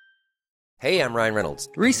 Hey, I'm Ryan Reynolds.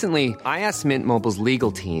 Recently, I asked Mint Mobile's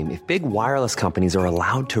legal team if big wireless companies are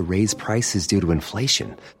allowed to raise prices due to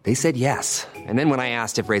inflation. They said yes. And then when I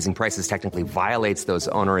asked if raising prices technically violates those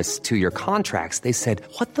onerous 2-year contracts, they said,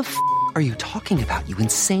 "What the f*** are you talking about, you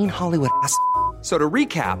insane Hollywood ass?" So to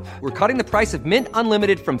recap, we're cutting the price of Mint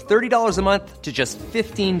Unlimited from $30 a month to just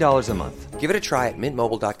 $15 a month. Give it a try at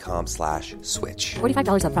mintmobile.com/switch.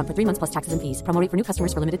 $45 up front for 3 months plus taxes and fees. Promo rate for new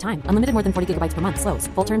customers for limited time. Unlimited more than 40 gigabytes per month. Slows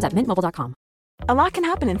full terms at mintmobile.com. A lot can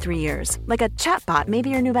happen in 3 years, like a chatbot may be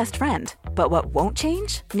your new best friend. But what won't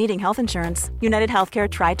change? Needing health insurance. United Healthcare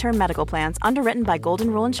Tri-Term Medical Plans, underwritten by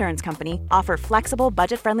Golden Rule Insurance Company, offer flexible,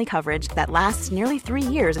 budget-friendly coverage that lasts nearly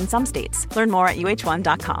 3 years in some states. Learn more at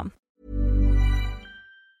uh1.com.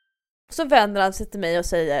 Så vänder han sig till mig och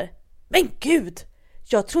säger, men gud,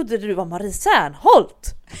 jag trodde du var Marie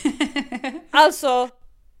Serneholt. Alltså,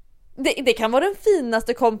 det kan vara den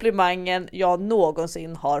finaste komplimangen jag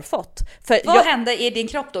någonsin har fått. För vad hände i din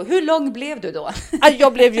kropp då? Hur lång blev du då?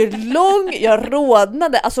 Jag blev ju lång, jag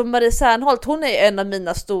rodnade. Alltså Marie Serneholt, hon är en av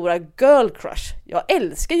mina stora girl crush. Jag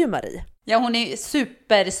älskar ju Marie. Ja, hon är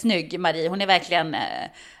supersnygg, Marie. Hon är verkligen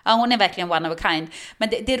one of a kind. Men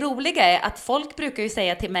det roliga är att folk brukar ju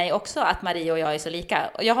säga till mig också att Marie och jag är så lika.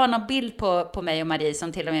 Och jag har någon bild på mig och Marie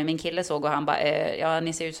som till och med min kille såg, och han bara, ja,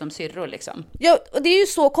 ni ser ut som syrror liksom. Ja, och det är ju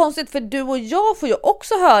så konstigt, för du och jag får ju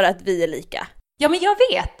också höra att vi är lika. Ja, men jag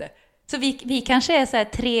vet. Så vi kanske är så här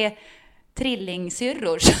 3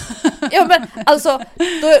 trillingsyrror. Ja, men alltså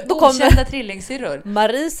då kommer okända trillingsyrror.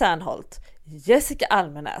 Marie Serneholt, Jessica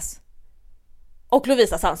Almenäs och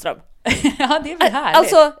Lovisa Sandström. Ja, det är väl härligt.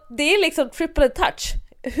 Alltså, det är liksom triple touch.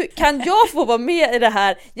 Kan jag få vara med i det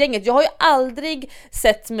här gänget? Jag har ju aldrig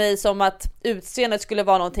sett mig som att utseendet skulle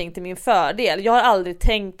vara någonting till min fördel. Jag har aldrig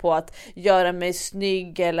tänkt på att göra mig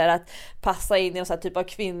snygg eller att passa in i en sån här typ av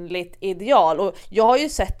kvinnligt ideal. Och jag har ju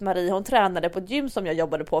sett Marie, hon tränade på ett gym som jag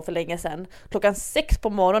jobbade på för länge sedan. 6:00 på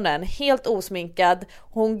morgonen, helt osminkad.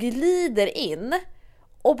 Hon glider in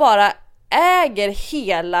och bara äger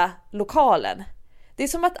hela lokalen. Det är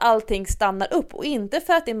som att allting stannar upp, och inte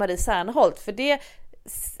för att det är Marie Serneholt, för det är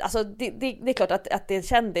klart att det är en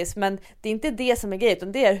kändis, men det är inte det som är grejen,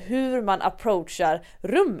 utan det är hur man approachar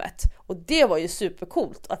rummet. Och det var ju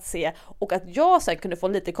supercoolt att se, och att jag sen kunde få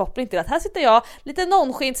lite koppling till att här sitter jag lite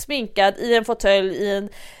nonskint sminkad i en fåtölj i en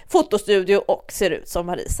fotostudio och ser ut som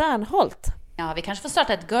Marie Serneholt. Ja, vi kanske får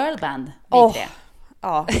starta ett girlband. Ja.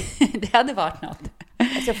 Det hade varit något.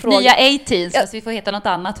 Fråga... Nya A-teens, fast vi får hitta något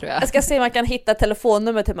annat, tror jag. Jag ska se om man kan hitta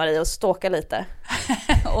telefonnummer till Marie och stalka lite.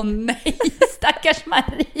 Åh nej, stackars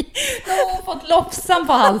Marie. Nu har hon fått lopsan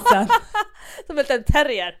på halsen. Som en liten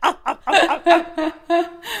terrier.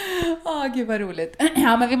 Gud vad roligt.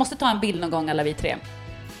 Ja, men vi måste ta en bild någon gång, alla vi 3.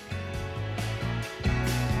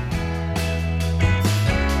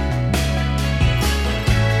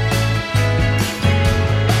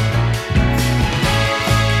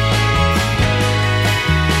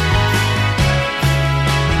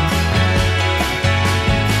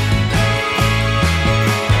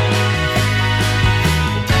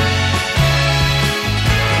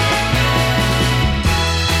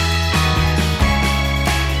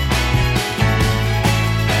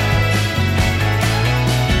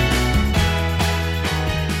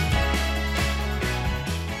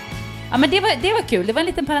 Ja, men det var kul. Det var en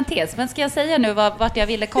liten parentes. Men ska jag säga nu vart jag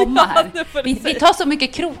ville komma här? Vi tar så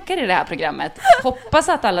mycket krokar i det här programmet. Hoppas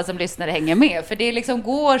att alla som lyssnar hänger med. För det liksom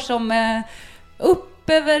går som upp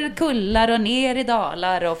över kullar och ner i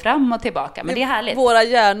dalar och fram och tillbaka. Men det är härligt. Våra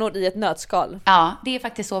hjärnor i ett nötskal. Ja, det är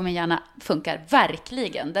faktiskt så min hjärna funkar.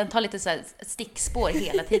 Verkligen. Den tar lite så här stickspår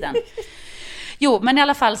hela tiden. Jo, men i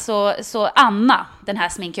alla fall så Anna, den här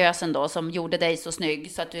sminkösen då, som gjorde dig så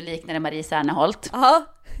snygg så att du liknade Marie Serneholt. Aha.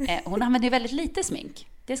 Hon använder ju väldigt lite smink.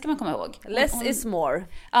 Det ska man komma ihåg. Less is more.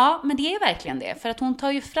 Ja, men det är verkligen det. För att hon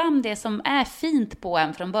tar ju fram det som är fint på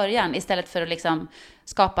en från början, istället för att liksom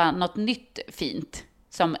skapa något nytt fint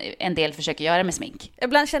som en del försöker göra med smink.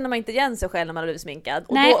 Ibland känner man inte igen sig själv när man har blivit sminkad.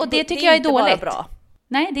 Nej, och det tycker jag är dåligt. Bra.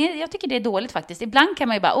 Nej, jag tycker det är dåligt faktiskt. Ibland kan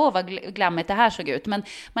man ju bara, vad glammigt det här såg ut. Men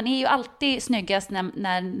man är ju alltid snyggast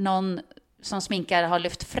när någon som sminkar har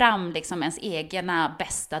lyft fram liksom ens egna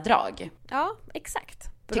bästa drag. Ja, exakt.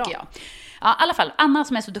 Bra. Tycker jag. Ja, i alla fall, Anna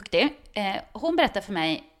som är så duktig, hon berättar för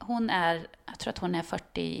mig, jag tror att hon är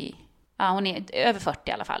 40, Ja, hon är över 40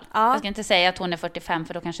 i alla fall. Ja. Jag ska inte säga att hon är 45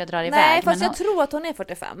 för då kanske jag drar iväg. Nej, fast men jag tror att hon är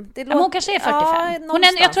 45. Men hon kanske är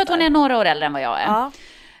 45. Jag tror att hon är några år äldre än vad jag är. Ja.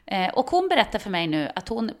 Och hon berättar för mig nu att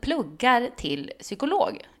hon pluggar till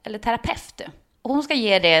psykolog eller terapeut. Och hon ska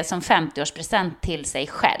ge det som 50-årspresent till sig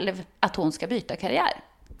själv att hon ska byta karriär.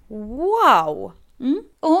 Wow!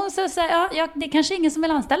 Och hon säger, ja, det är kanske ingen som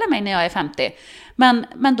vill anställa mig när jag är 50.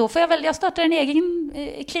 Men då får jag starta en egen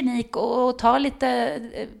klinik och ta lite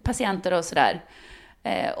patienter och sådär.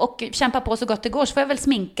 Och kämpa på så gott det går, så får jag väl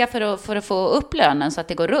sminka för att få upp lönen så att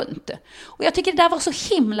det går runt. Och jag tycker det där var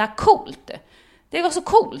så himla coolt. Det var så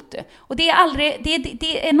coolt. Och det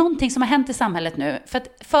är någonting som har hänt i samhället nu. För att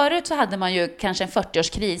förut så hade man ju kanske en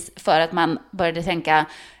 40-årskris för att man började tänka,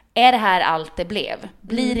 är det här allt det blev?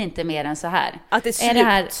 Blir det inte mer än så här? Att det är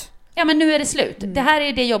slut. Ja, men nu är det slut. Det här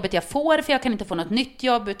är det jobbet jag får, för jag kan inte få något nytt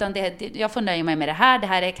jobb, utan jag får nöja mig med det här. Det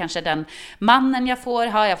här är kanske den mannen jag får.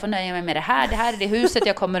 Ja, jag får nöja mig med det här. Det här är det huset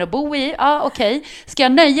jag kommer att bo i. Ja, okej. Ska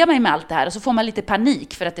jag nöja mig med allt det här? Och så får man lite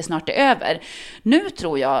panik för att det snart är över. Nu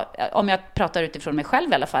tror jag, om jag pratar utifrån mig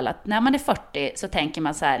själv i alla fall, att när man är 40 så tänker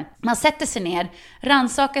man så här. Man sätter sig ner,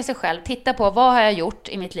 rannsakar sig själv, tittar på vad har jag gjort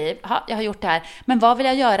i mitt liv? Ja, jag har gjort det här. Men vad vill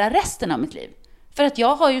jag göra resten av mitt liv? För att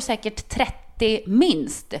jag har ju säkert 30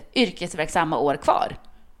 minst yrkesverksamma år kvar.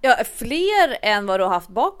 Ja, fler än vad du har haft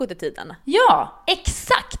bakåt i tiden. Ja,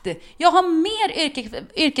 exakt. Jag har mer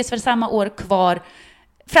yrkesverksamma år kvar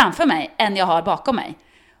framför mig än jag har bakom mig.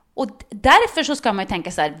 Och därför så ska man ju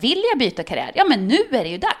tänka så här, vill jag byta karriär? Ja, men nu är det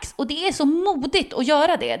ju dags. Och det är så modigt att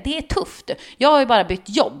göra det. Det är tufft. Jag har ju bara bytt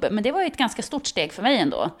jobb, men det var ju ett ganska stort steg för mig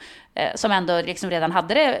ändå. Som ändå liksom redan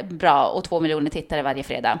hade det bra och 2 miljoner tittare varje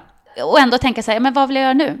fredag. Och ändå tänka så här, men vad vill jag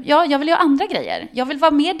göra nu? Ja, jag vill göra andra grejer. Jag vill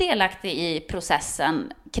vara mer delaktig i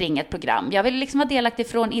processen kring ett program. Jag vill liksom vara delaktig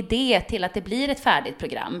från idé till att det blir ett färdigt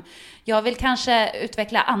program. Jag vill kanske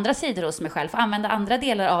utveckla andra sidor hos mig själv, använda andra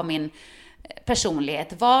delar av min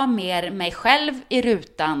personlighet. Vara mer mig själv i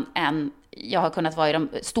rutan än jag har kunnat vara i de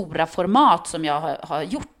stora format som jag har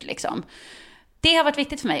gjort liksom. Det har varit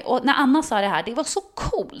viktigt för mig. Och när Anna sa det här, det var så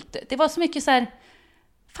coolt. Det var så mycket så här,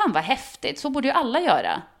 fan vad häftigt, så borde ju alla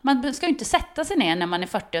göra. Man ska ju inte sätta sig ner när man är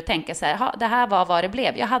 40 och tänka så här, det här var vad det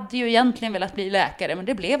blev. Jag hade ju egentligen velat bli läkare, men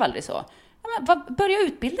det blev aldrig så. Ja, men börja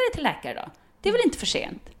utbilda dig till läkare då. Det är väl inte för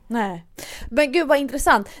sent? Nej. Men gud vad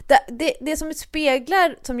intressant. Det som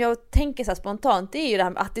speglar, som jag tänker så här spontant, det är ju det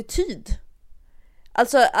här med attityd.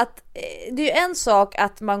 Alltså att det är ju en sak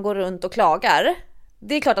att man går runt och klagar.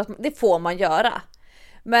 Det är klart att det får man göra.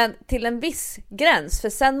 Men till en viss gräns, för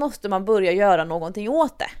sen måste man börja göra någonting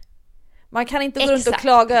åt det. Man kan inte gå runt och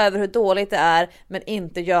klaga över hur dåligt det är, men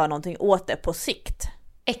inte göra någonting åt det på sikt.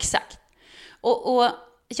 Exakt. Och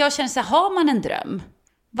jag känner så här, har man en dröm,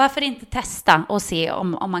 varför inte testa och se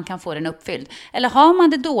om man kan få den uppfylld? Eller har man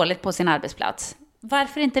det dåligt på sin arbetsplats,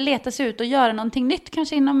 varför inte leta sig ut och göra någonting nytt,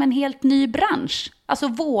 kanske inom en helt ny bransch? Alltså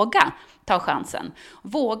våga ta chansen.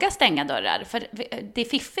 Våga stänga dörrar. För det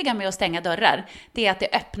fiffiga med att stänga dörrar, det är att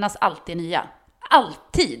det öppnas alltid nya.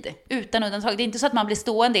 Alltid, utan undantag. Det är inte så att man blir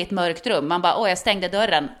stående i ett mörkt rum. Man bara, jag stängde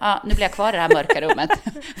dörren. Nu blir jag kvar i det här mörka rummet.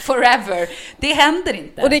 Forever. Det händer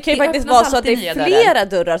inte. Och det kan ju faktiskt vara så att det är flera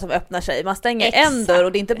dörrar som öppnar sig. Man stänger en dörr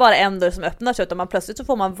och det är inte bara en dörr som öppnar sig, utan man plötsligt så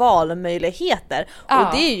får man valmöjligheter. Ja.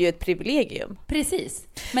 Och det är ju ett privilegium. Precis.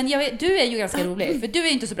 Men du är ju ganska rolig, för du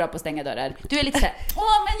är inte så bra på att stänga dörrar. Du är lite så här,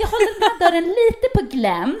 men jag håller den här dörren lite på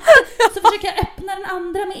glänt. Så försöker jag öppna den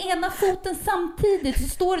andra med ena foten samtidigt. Så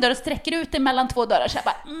står du där och sträcker ut dig mellan 2 dörrar. Så jag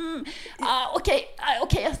bara,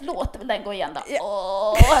 okej, jag låter väl den gå igen då.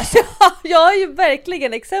 Jag har ju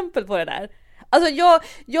verkligen exempel på det där. Alltså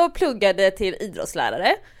jag pluggade till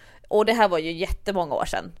idrottslärare. Och det här var ju jättemånga år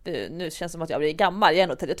sedan. Nu känns det som att jag blir gammal, jag är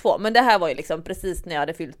ändå 32. Men det här var ju liksom precis när jag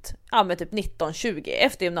hade fyllt typ 19-20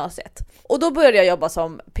 efter gymnasiet. Och då började jag jobba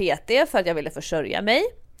som PT för att jag ville försörja mig.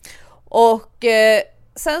 Och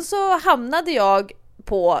sen så hamnade jag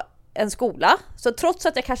på en skola. Så trots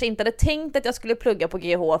att jag kanske inte hade tänkt att jag skulle plugga på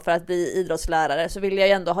GH för att bli idrottslärare, så ville jag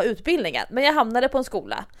ändå ha utbildningen. Men jag hamnade på en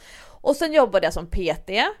skola. Och sen jobbade jag som PT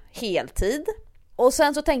heltid. Och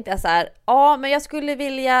sen så tänkte jag så här, men jag skulle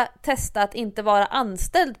vilja testa att inte vara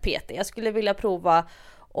anställd PT. Jag skulle vilja prova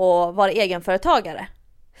att vara egenföretagare.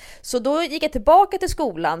 Så då gick jag tillbaka till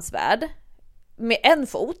skolans värld med en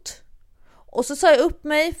fot. Och så sa jag upp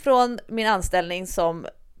mig från min anställning som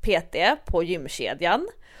PT på gymkedjan.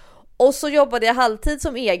 Och så jobbade jag halvtid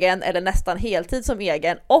som egen, eller nästan heltid som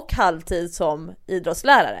egen, och halvtid som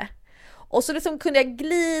idrottslärare. Och så liksom kunde jag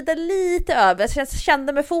glida lite över, jag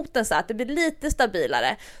kände med foten så att det blir lite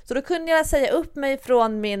stabilare. Så då kunde jag säga upp mig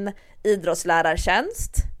från min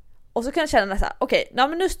idrottslärartjänst. Och så kunde jag känna så här, okej,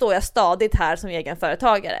 men nu står jag stadigt här som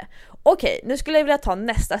egenföretagare. okej, nu skulle jag vilja ta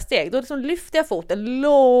nästa steg. Då liksom lyfter jag foten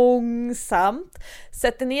långsamt,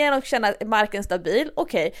 sätter ner och känner att marken är stabil.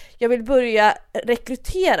 Okej, jag vill börja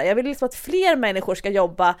rekrytera. Jag vill liksom att fler människor ska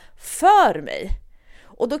jobba för mig.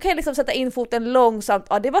 Och då kan jag liksom sätta in foten långsamt.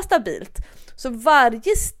 Ja, det var stabilt. Så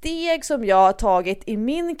varje steg som jag har tagit i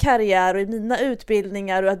min karriär och i mina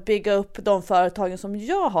utbildningar och att bygga upp de företagen som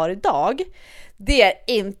jag har idag, det är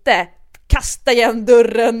inte kasta igen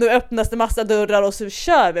dörren, nu öppnas det massa dörrar och så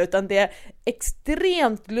kör vi, utan det är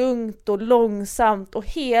extremt lugnt och långsamt och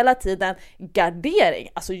hela tiden gardering.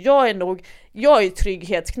 Alltså jag är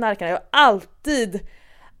trygghetsknarkare. Jag har alltid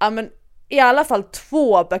i alla fall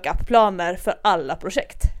 2 backup-planer för alla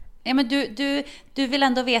projekt. Ja, men du vill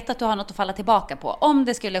ändå veta att du har något att falla tillbaka på. Om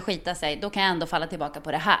det skulle skita sig, då kan jag ändå falla tillbaka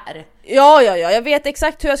på det här. Ja, jag vet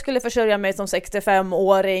exakt hur jag skulle försörja mig som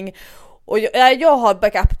 65-åring. Och jag har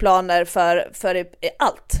backup-planer för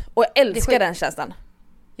allt. Och jag älskar den känslan.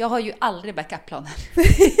 Jag har ju aldrig backup-planer.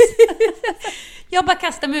 Jag bara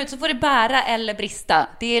kastar mig ut, så får det bära eller brista.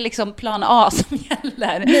 Det är liksom plan A som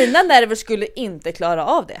gäller. Mina nerver skulle inte klara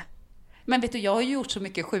av det. Men vet du, jag har ju gjort så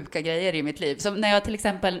mycket sjuka grejer i mitt liv. Som när jag till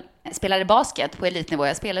exempel spelade basket på elitnivå.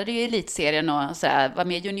 Jag spelade ju i elitserien och så här, var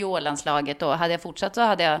med i juniorlandslaget. Och hade jag fortsatt så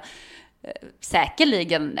hade jag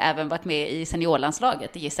säkerligen även varit med i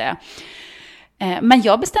seniorlandslaget, det gissar jag. Men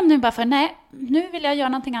jag bestämde mig bara för, nej, nu vill jag göra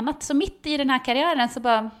någonting annat. Så mitt i den här karriären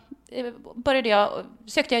så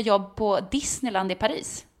sökte jag jobb på Disneyland i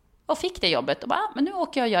Paris. Och fick det jobbet och bara, men nu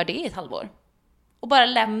åker jag och gör det i ett halvår. Och bara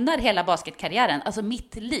lämnar hela basketkarriären, alltså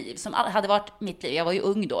mitt liv, som hade varit mitt liv. Jag var ju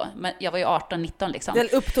ung då, men jag var ju 18-19 liksom.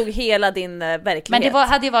 Det upptog hela din verklighet. Men det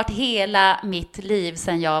hade ju varit hela mitt liv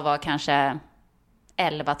sedan jag var kanske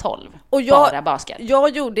 11-12, och bara basket. Jag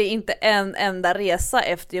gjorde inte en enda resa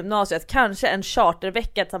efter gymnasiet, kanske en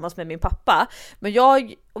chartervecka tillsammans med min pappa. Men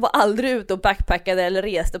jag var aldrig ute och backpackade eller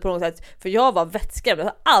reste på något sätt, för jag var vettskrämd. Jag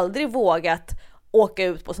har aldrig vågat åka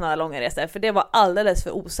ut på sådana långa resor, för det var alldeles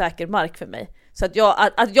för osäker mark för mig. Så att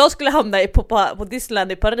jag skulle hamna på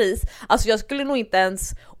Disneyland i Paris, alltså jag skulle nog inte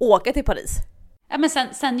ens åka till Paris. Ja, men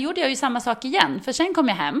sen gjorde jag ju samma sak igen. För sen kom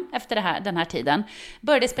jag hem efter den här tiden.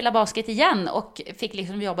 Började spela basket igen och fick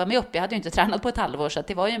liksom jobba mig upp. Jag hade ju inte tränat på ett halvår, så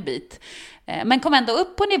det var ju en bit. Men kom ändå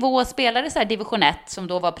upp på nivå och spelade så här division 1 som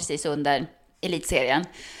då var precis under elitserien.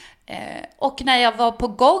 Och när jag var på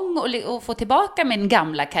gång och få tillbaka min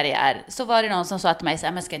gamla karriär, så var det någon som sa till mig så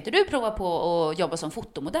här, men ska inte du prova på att jobba som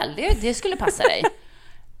fotomodell? Det skulle passa dig.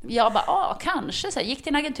 Jag bara, kanske. Så jag gick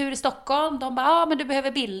till en agentur i Stockholm. De bara, men du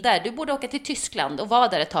behöver bilder. Du borde åka till Tyskland och vara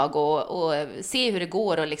där ett tag och se hur det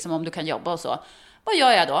går och liksom om du kan jobba och så. Vad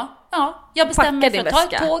gör jag då? Ja, jag bestämmer mig för att ta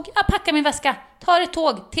ett tåg. Jag packar min väska, tar ett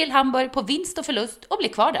tåg till Hamburg på vinst och förlust och blir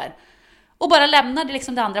kvar där. Och bara lämnade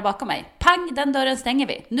liksom det andra bakom mig. Pang, den dörren stänger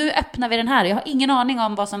vi. Nu öppnar vi den här. Jag har ingen aning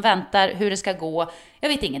om vad som väntar, hur det ska gå. Jag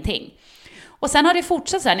vet ingenting. Och sen har det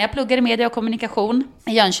fortsatt så här, när jag pluggade media och kommunikation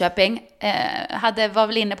i Jönköping. Var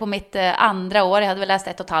väl inne på mitt andra år, jag hade väl läst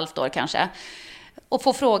 1,5 år kanske. Och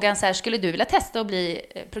få frågan så här, skulle du vilja testa att bli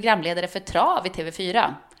programledare för trav i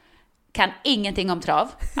TV4? Kan ingenting om trav,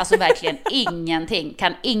 alltså verkligen ingenting.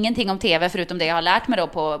 Kan ingenting om TV förutom det jag har lärt mig då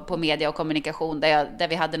på media och kommunikation där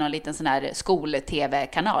vi hade någon liten sån här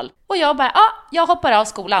skol-TV-kanal. Och jag bara, jag hoppar av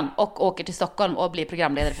skolan och åker till Stockholm och blir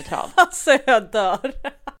programledare för trav. Alltså jag dör.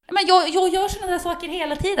 Men jag gör sådana där saker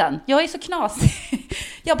hela tiden. Jag är så knasig.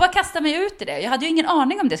 Jag bara kastar mig ut i det. Jag hade ju ingen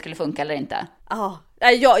aning om det skulle funka eller inte.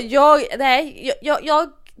 Jag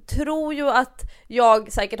tror ju att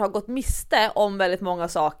jag säkert har gått miste om väldigt många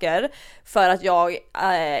saker för att jag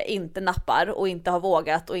inte nappar och inte har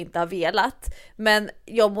vågat och inte har velat. Men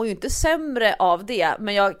jag mår ju inte sämre av det.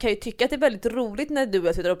 Men jag kan ju tycka att det är väldigt roligt när du och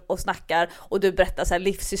jag sitter upp och snackar och du berättar så här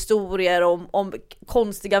livshistorier om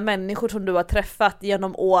konstiga människor som du har träffat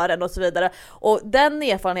genom åren och så vidare. Och den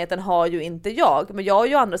erfarenheten har ju inte jag. Men jag är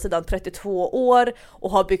ju å andra sidan 32 år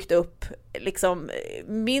och har byggt upp liksom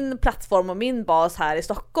min plattform och min bas här i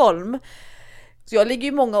Stockholm. Så jag ligger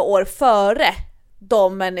ju många år före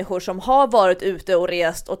de människor som har varit ute och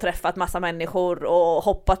rest och träffat massa människor och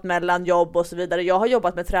hoppat mellan jobb och så vidare. Jag har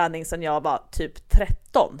jobbat med träning sedan jag var typ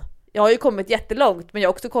 13. Jag har ju kommit jättelångt, men jag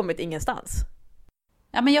har också kommit ingenstans.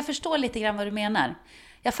 Ja, men jag förstår lite grann vad du menar.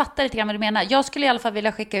 Jag fattar lite grann vad du menar. Jag skulle i alla fall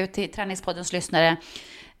vilja skicka ut till Träningspoddens lyssnare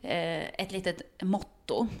ett litet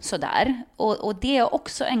motto sådär. Och det är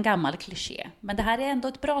också en gammal kliché. Men det här är ändå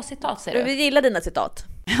ett bra citat, ser du. Vi gillar dina citat.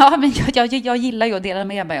 Ja, men jag gillar ju att dela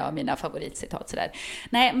med mig av mina favoritcitat sådär.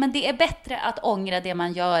 Nej, men det är bättre att ångra det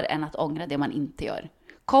man gör än att ångra det man inte gör.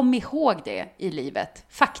 Kom ihåg det i livet,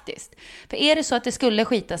 faktiskt. För är det så att det skulle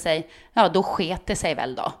skita sig, ja då sket det sig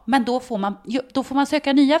väl då. Men då får man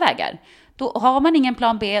söka nya vägar. Då har man ingen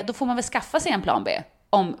plan B, då får man väl skaffa sig en plan B.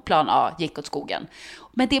 Om plan A gick åt skogen.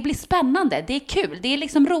 Men det blir spännande, det är kul. Det är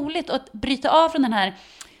liksom roligt att bryta av från den här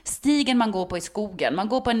stigen man går på i skogen. Man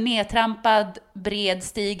går på en nedtrampad bred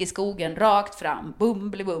stig i skogen rakt fram.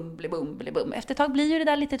 Bumbli, bumbli, bumbli, bum. Efter ett tag blir ju det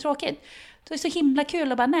där lite tråkigt. Det är så himla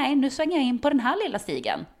kul att bara, nej, nu svänger jag in på den här lilla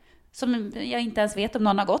stigen. Som jag inte ens vet om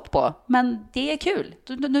någon har gått på. Men det är kul.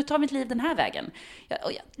 Nu tar mitt liv den här vägen.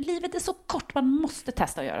 Livet är så kort, man måste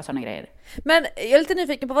testa att göra sådana grejer. Men jag är lite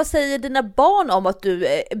nyfiken på, vad säger dina barn om att du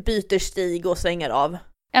byter stig och svänger av?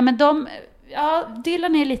 Ja, men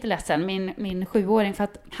Dylan är lite ledsen, min 7-åring, för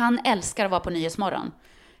att han älskar att vara på Nyhetsmorgon.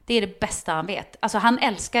 Det är det bästa han vet. Alltså han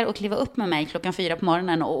älskar att kliva upp med mig 4:00 på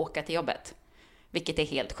morgonen och åka till jobbet. Vilket är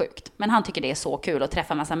helt sjukt. Men han tycker det är så kul att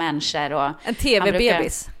träffa massa människor. Och en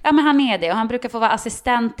tv-bebis. Ja, men han är det. Och han brukar få vara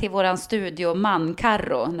assistent till våran studioman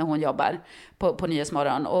Karo när hon jobbar på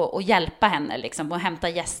Nyhetsmorgon. Och hjälpa henne liksom. Och hämta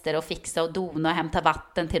gäster och fixa och dona och hämta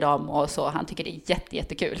vatten till dem. Och så. Han tycker det är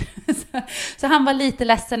jättekul. Så han var lite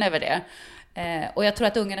ledsen över det. Och jag tror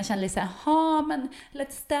att ungarna kände lite såhär, men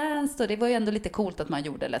Let's Dance då, det var ju ändå lite coolt att man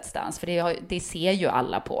gjorde Let's Dance, för det ser ju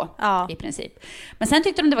alla på i princip. Men sen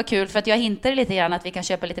tyckte de det var kul för att jag hintade lite grann att vi kan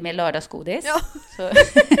köpa lite mer lördagsgodis. Ja. Så.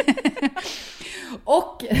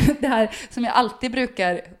 Och det här som jag alltid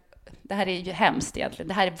brukar, det här är ju hemskt egentligen,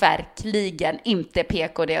 det här är verkligen inte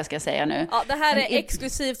PK det jag ska säga nu. Ja, det här är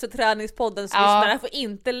exklusivt för Träningspoddens lyssnare, får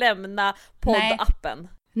inte lämna poddappen.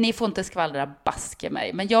 Ni får inte skvallra baske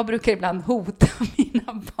mig, men jag brukar ibland hota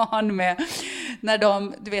mina barn med när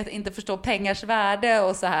de, du vet, inte förstår pengars värde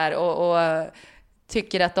och så här och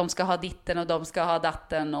tycker att de ska ha ditten och de ska ha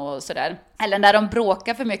datten och sådär. Eller när de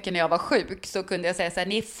bråkar för mycket när jag var sjuk så kunde jag säga så här,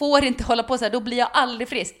 ni får inte hålla på så här, då blir jag aldrig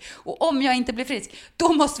frisk. Och om jag inte blir frisk,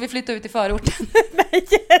 då måste vi flytta ut i förorten. Men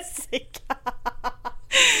Jessica!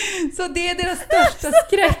 Så det är deras största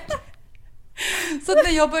skräck. Så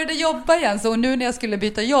när jag började jobba igen, så nu när jag skulle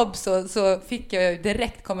byta jobb så fick jag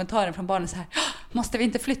direkt kommentaren från barnen så här, måste vi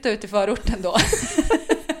inte flytta ut i förorten då?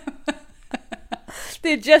 Det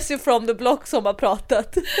är Jessie from the block som har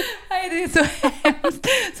pratat. Nej, det är så hemskt.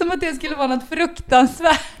 Som att det skulle vara något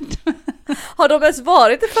fruktansvärt. Har de ens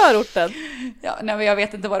varit i förorten? Ja, nej, men jag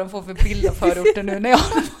vet inte vad de får för bild av förorten nu när jag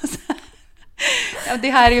håller på så här. Ja, det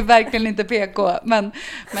här är ju verkligen inte PK, men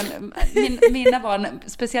mina barn,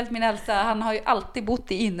 speciellt min äldsta, han har ju alltid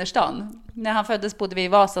bott i innerstan. När han föddes bodde vi i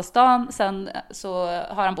Vasastan, sen så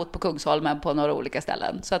har han bott på Kungsholmen på några olika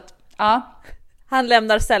ställen. Så att, ja. Han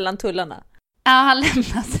lämnar sällan tullarna. Ja, han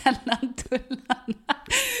lämnar sällan tullarna.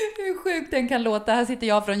 Hur sjukt den kan låta. Här sitter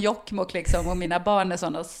jag från Jokkmokk liksom, och mina barn är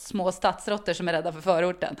sådana små stadsrotter som är rädda för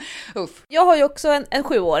förorten. Uff. Jag har ju också en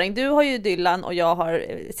 7-åring. Du har ju Dylan och jag har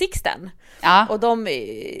Sixten. Ja. Och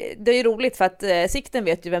det är ju roligt för att Sixten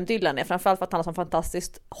vet ju vem Dylan är. Framförallt för att han har så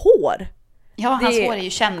fantastiskt hår. Ja, hans hår är ju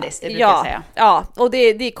kändis, det brukar jag säga. Ja, och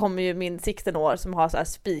det kommer ju min 16 år som har så här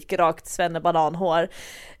spikrakt svennebananhår.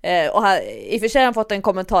 Och i och för sig har han fått en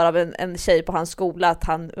kommentar av en tjej på hans skola att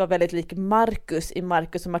han var väldigt lik Marcus i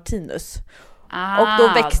Marcus och Martinus. Och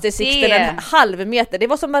då växte Sixten en halv meter. Det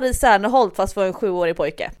var som Marie Serneholt fast för en 7-årig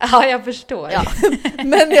pojke. Ja, jag förstår. Ja.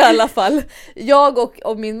 Men i alla fall, jag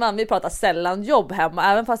och min man, vi pratar sällan jobb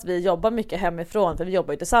hemma. Även fast vi jobbar mycket hemifrån, för vi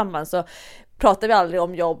jobbar ju tillsammans, så pratar vi aldrig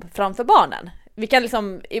om jobb framför barnen. Vi kan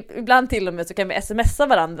liksom, ibland till och med så kan vi smsa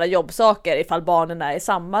varandra jobbsaker ifall barnen är i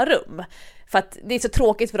samma rum. För att det är så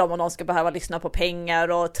tråkigt för dem om de ska behöva lyssna på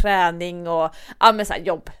pengar och träning och men så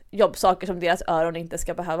här jobbsaker som deras öron inte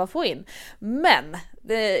ska behöva få in. Men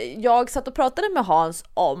jag satt och pratade med Hans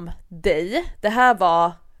om dig. Det här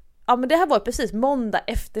var precis måndag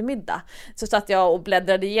eftermiddag. Så satt jag och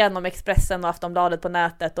bläddrade igenom Expressen och Aftonbladet på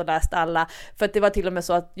nätet och läste alla. För att det var till och med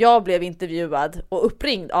så att jag blev intervjuad och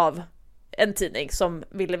uppringd av en tidning som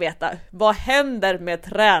ville veta vad händer med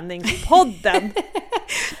Träningspodden.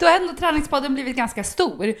 Då har ändå Träningspodden blivit ganska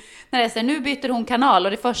stor. När det är så här, nu byter hon kanal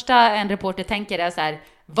och det första en reporter tänker är så här,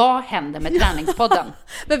 vad händer med Träningspodden?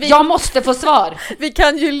 Men jag måste få svar. Vi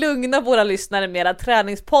kan ju lugna våra lyssnare med att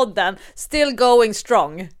Träningspodden still going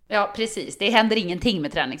strong. Ja, precis. Det händer ingenting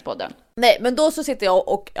med Träningspodden. Nej, men då så sitter jag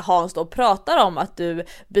och Hans då och pratar om att du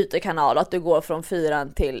byter kanal och att du går från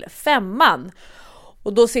 4:an till 5:an.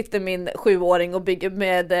 Och då sitter min 7-åring och bygger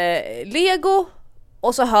med Lego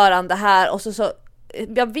och så hör han det här och så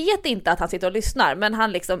jag vet inte att han sitter och lyssnar, men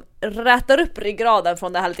han liksom rätar upp ryggraden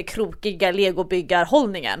från det här lite krokiga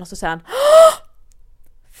Lego-byggarhållningen och så säger han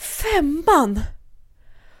 5:an!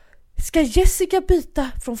 Ska Jessica byta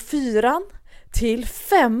från 4:an till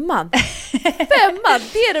 5:an. 5:an,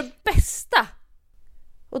 det är det bästa.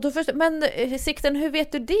 Och då först, men Sikten, hur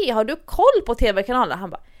vet du det? Har du koll på tv-kanaler? Han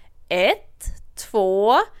bara 1,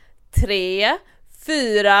 2, 3,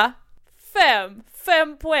 4, 5.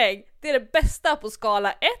 5 poäng. Det är det bästa på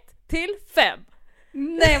skala 1 till 5.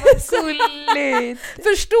 Nej, vad gulligt.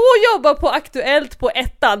 Förstå att jobba på Aktuellt på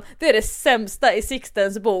 1:an. Det är det sämsta i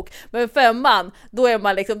Sixtens bok. Men 5:an, då är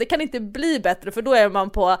man liksom, det kan inte bli bättre, för då är man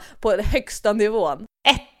på högsta nivån.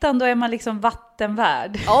 1:an, då är man liksom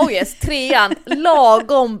vattenvärd. Oh yes, 3:an,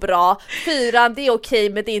 lagom bra. 4:an, det är okej,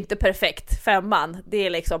 men det är inte perfekt. 5:an, det är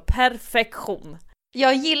liksom perfektion.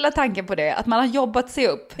 Jag gillar tanken på det, att man har jobbat sig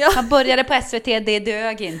upp. Ja. Han började på SVT, det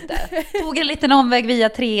dög inte. Tog en liten omväg via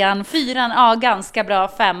 3:an, 4:an, ja ganska bra,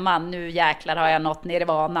 5:an, nu jäklar har jag nått ner i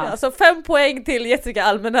vanan. Ja, så 5 poäng till Jessica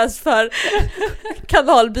Almenäs för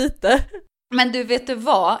kanalbyte. Men du, vet du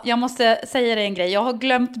vad? Jag måste säga dig en grej. Jag har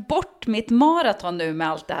glömt bort mitt maraton nu med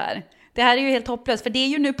allt det här. Det här är ju helt hopplöst, för det är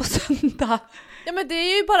ju nu på söndag. Ja, men det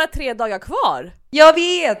är ju bara 3 dagar kvar. Jag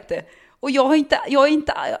vet! Och jag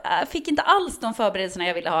fick inte alls de förberedelserna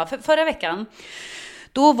jag ville ha. Förra veckan,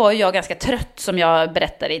 då var jag ganska trött, som jag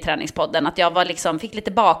berättade i träningspodden. Att jag fick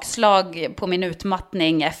lite bakslag på min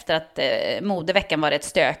utmattning efter att modeveckan var ett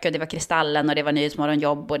stök. Och det var Kristallen och det var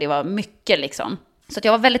Nyhetsmorgonjobb och det var mycket liksom. Så att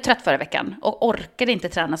jag var väldigt trött förra veckan och orkade inte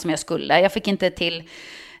träna som jag skulle. Jag fick inte till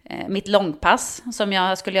mitt långpass som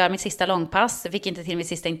jag skulle göra, mitt sista långpass. Jag fick inte till mitt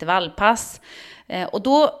sista intervallpass. Och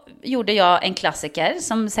då gjorde jag en klassiker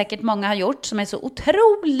som säkert många har gjort, som är så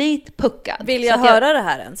otroligt puckad. Vill jag höra det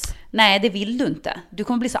här ens? Nej, det vill du inte. Du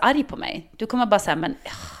kommer bli så arg på mig. Du kommer bara säga, men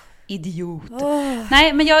idiot.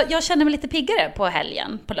 Nej, men jag kände mig lite piggare på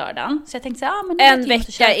helgen, på lördagen. Så jag tänkte så men en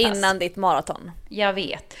vecka innan ditt maraton. Jag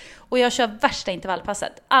vet. Och jag kör värsta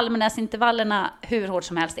intervallpasset. Almenäsintervallerna, hur hårt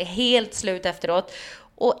som helst, är helt slut efteråt.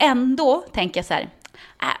 Och ändå tänker jag så här,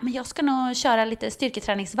 men jag ska nog köra lite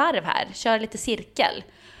styrketräningsvarv här. Köra lite cirkel.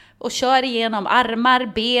 Och kör igenom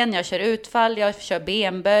armar, ben, jag kör utfall, jag kör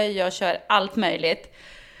benböj, jag kör allt möjligt.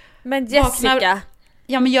 Men Jessica...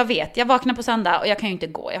 Ja, men jag vet. Jag vaknar på söndag och jag kan ju inte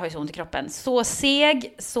gå. Jag har ju så ont i kroppen. Så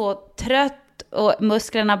seg, så trött och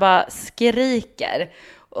musklerna bara skriker.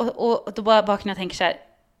 Och då bara vaknar jag och tänker så här,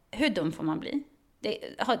 hur dum får man bli?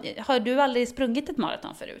 Har du aldrig sprungit ett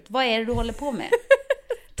maraton förut? Vad är det du håller på med?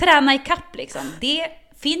 Träna i kapp liksom. Det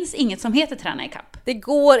finns inget som heter träna i kapp. Det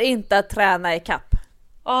går inte att träna i kapp.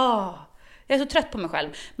 Jag är så trött på mig själv.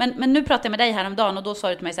 Men nu pratade jag med dig häromdagen och då sa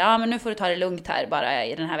du till mig så här, men nu får du ta det lugnt här bara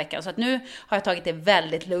i den här veckan. Så att nu har jag tagit det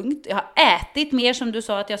väldigt lugnt. Jag har ätit mer som du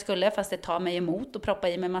sa att jag skulle, fast det tar mig emot och proppa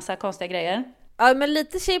i mig massa konstiga grejer. Ja, men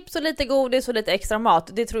lite chips och lite godis och lite extra mat.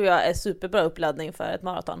 Det tror jag är superbra uppladdning för ett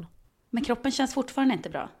maraton. Men kroppen känns fortfarande inte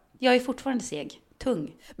bra. Jag är fortfarande seg.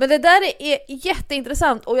 Tung. Men det där är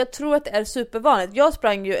jätteintressant och jag tror att det är supervanligt. Jag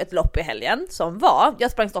sprang ju ett lopp i helgen som var.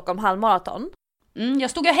 Jag sprang Stockholm halvmaraton. Jag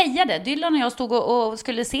stod och hejade. Dylan och jag stod och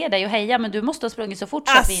skulle se dig och heja, men du måste ha sprungit så fort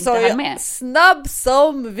så att vi inte hann med. Snabb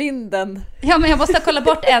som vinden. Ja, men jag måste kolla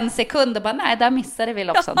bort en sekund och bara, nej, där missade vi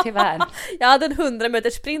loppsan, tyvärr. Jag hade en 100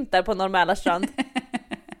 meters sprint där på Norr Strand.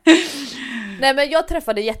 Nej, men jag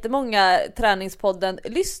träffade jättemånga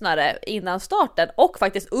träningspodden-lyssnare innan starten och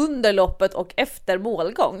faktiskt under loppet och efter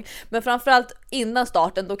målgång. Men framförallt innan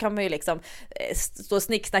starten, då kan man ju liksom stå och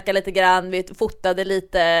snicksnacka lite grann, vi fotade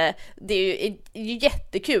lite. Det är ju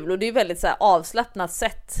jättekul och det är ju väldigt så här avslappnat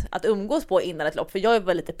sätt att umgås på innan ett lopp, för jag är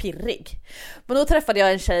väl lite pirrig. Men då träffade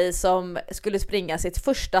jag en tjej som skulle springa sitt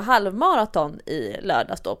första halvmaraton i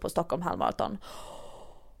lördags då på Stockholm halvmaraton.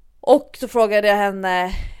 Och så frågade jag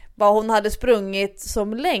henne vad hon hade sprungit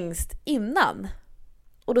som längst innan.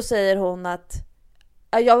 Och då säger hon att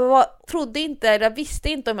jag visste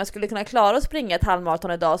inte om jag skulle kunna klara att springa ett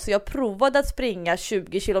halvmaraton idag, så jag provade att springa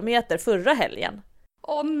 20 kilometer förra helgen.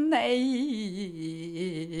 Åh nej!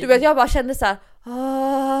 Du vet, jag bara kände så här,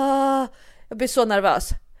 jag blir så nervös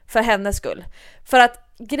för hennes skull. För att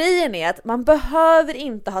grejen är att man behöver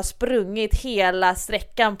inte ha sprungit hela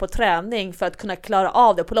sträckan på träning för att kunna klara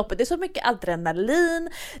av det på loppet. Det är så mycket adrenalin,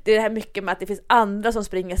 det är det här mycket med att det finns andra som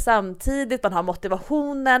springer samtidigt, man har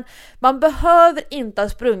motivationen. Man behöver inte ha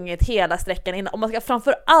sprungit hela sträckan innan, och man ska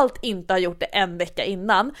framförallt inte ha gjort det en vecka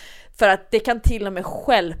innan, för att det kan till och med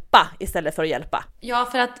stjälpa istället för att hjälpa. Ja,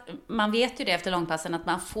 för att man vet ju det efter långpassen att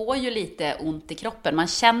man får ju lite ont i kroppen. Man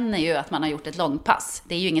känner ju att man har gjort ett långpass.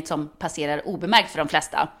 Det är ju inget som passerar obemärkt för de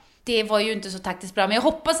flesta. Det var ju inte så taktiskt bra, men jag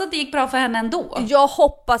hoppas att det gick bra för henne ändå. Jag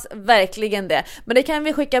hoppas verkligen det. Men det kan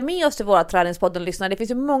vi skicka med oss till våra träningspodden-lyssnare. Det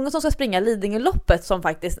finns ju många som ska springa Lidingöloppet som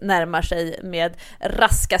faktiskt närmar sig med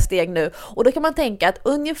raska steg nu. Och då kan man tänka att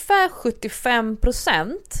ungefär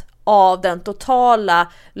 75% av den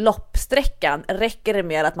totala loppsträckan räcker det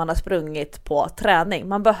med att man har sprungit på träning.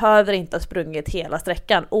 Man behöver inte ha sprungit hela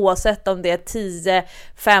sträckan oavsett om det är 10,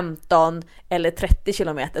 15 eller 30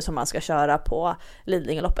 kilometer som man ska köra på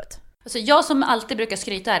Lidingöloppet. Alltså jag som alltid brukar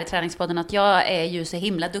skryta här i träningspodden att jag är ju så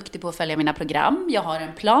himla duktig på att följa mina program. Jag har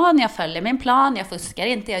en plan, jag följer min plan, jag fuskar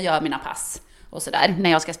inte, jag gör mina pass och sådär när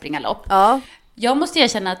jag ska springa lopp. Ja. Jag måste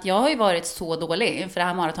erkänna att jag har ju varit så dålig inför det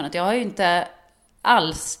här maratonet. Jag har ju inte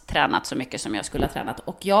alls tränat så mycket som jag skulle ha tränat.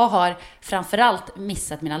 Och jag har framförallt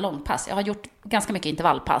missat mina långpass. Jag har gjort ganska mycket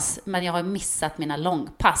intervallpass, men jag har missat mina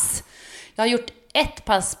långpass. Jag har gjort ett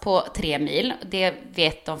pass på 3 mil. Det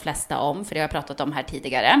vet de flesta om, för det har jag pratat om här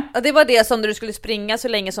tidigare. Ja, det var det som du skulle springa så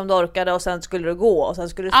länge som du orkade och sen skulle du gå och sen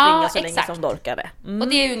skulle du springa så länge som du orkade. Och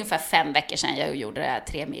det är ungefär 5 veckor sedan jag gjorde det här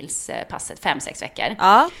 3 mils passet. 5-6 veckor.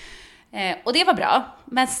 Ja. Och det var bra.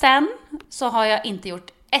 Men sen så har jag inte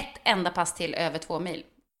gjort ett enda pass till över 2 mil.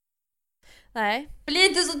 Nej. Bli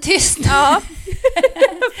inte så tyst. Ja.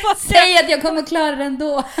 Säg att jag kommer klara det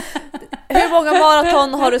ändå. Hur många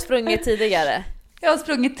maraton har du sprungit tidigare? Jag har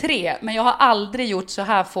sprungit 3, men jag har aldrig gjort så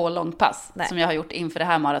här få långpass som jag har gjort inför det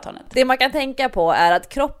här maratonet. Det man kan tänka på är att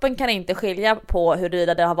kroppen kan inte skilja på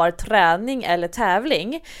huruvida det har varit träning eller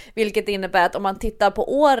tävling. Vilket innebär att om man tittar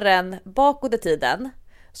på åren bakåt i tiden,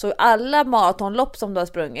 så alla maratonlopp som du har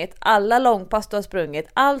sprungit, alla långpass du har sprungit,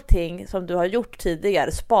 allting som du har gjort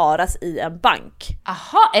tidigare sparas i en bank.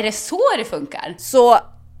 Aha, är det så det funkar? Så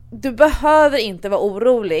du behöver inte vara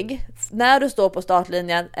orolig när du står på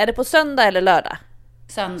startlinjen. Är det på söndag eller lördag?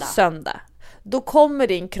 Söndag. Då kommer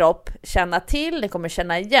din kropp känna till, den kommer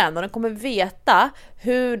känna igen och den kommer veta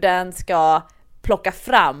hur den ska plocka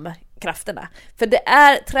fram krafterna.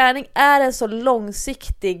 För träning är en så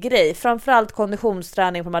långsiktig grej, framförallt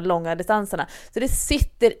konditionsträning på de här långa distanserna. Så det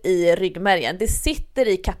sitter i ryggmärgen, det sitter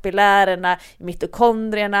i kapillärerna, i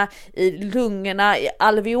mitokondrierna, i lungorna, i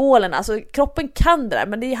alveolerna. Alltså kroppen kan det där,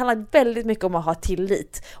 men det handlar väldigt mycket om att ha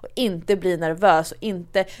tillit och inte bli nervös och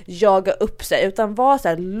inte jaga upp sig, utan vara så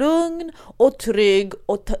här lugn och trygg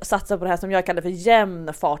och satsa på det här som jag kallar för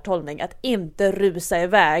jämn farthållning. Att inte rusa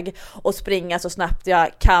iväg och springa så snabbt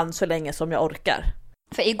jag kan så länge som jag orkar.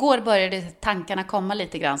 För igår började tankarna komma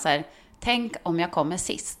lite grann så här: tänk om jag kommer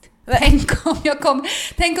sist.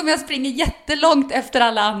 Tänk om jag springer jättelångt efter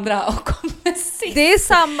alla andra och kommer sist. Det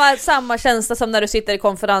är samma känsla som när du sitter i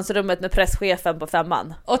konferensrummet med presschefen på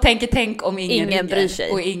 5:an. Och tänk om ingen bryr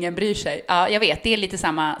sig. Och ingen bryr sig. Ja, jag vet, det är lite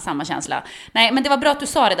samma känsla. Nej, men det var bra att du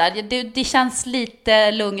sa det där. Det känns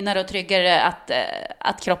lite lugnare och tryggare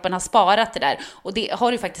att kroppen har sparat det där. Och det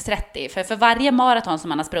har du faktiskt rätt i. För varje maraton som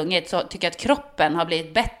man har sprungit så tycker jag att kroppen har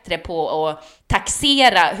blivit bättre på att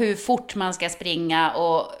taxera hur fort man ska springa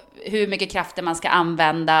och hur mycket krafter man ska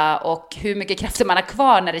använda och hur mycket krafter man har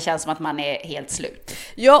kvar när det känns som att man är helt slut.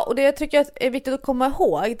 Ja, och det jag tycker är viktigt att komma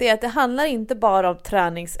ihåg, det är att det handlar inte bara om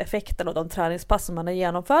träningseffekten och de träningspass som man har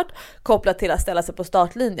genomfört kopplat till att ställa sig på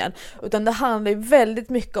startlinjen, utan det handlar väldigt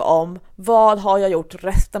mycket om vad har jag gjort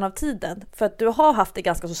resten av tiden. För att du har haft det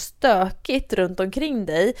ganska så stökigt runt omkring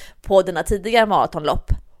dig på dina tidigare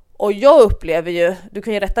maratonlopp. Och jag upplever ju, du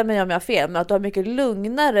kan ju rätta mig om jag har fel, men att du har mycket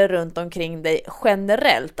lugnare runt omkring dig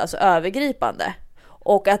generellt, alltså övergripande.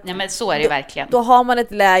 Och att ja, men så är det verkligen. Då har man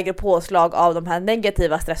ett lägre påslag av de här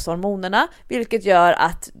negativa stresshormonerna, vilket gör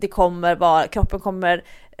att kroppen kommer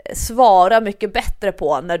svara mycket bättre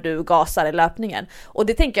på när du gasar i löpningen. Och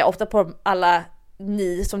det tänker jag ofta på alla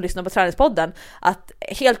ni som lyssnar på träningspodden, att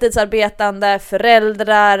heltidsarbetande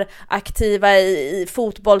föräldrar, aktiva i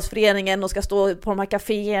fotbollsföreningen och ska stå på de här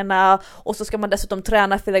kaféerna, och så ska man dessutom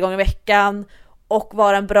träna 4 gånger i veckan och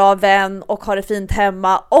vara en bra vän och ha det fint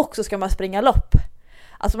hemma, och så ska man springa lopp.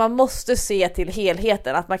 Alltså man måste se till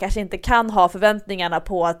helheten, att man kanske inte kan ha förväntningarna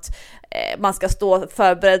på att man ska stå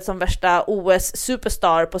förberedd som värsta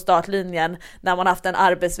OS-superstar på startlinjen när man haft en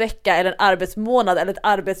arbetsvecka eller en arbetsmånad eller ett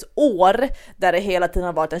arbetsår där det hela tiden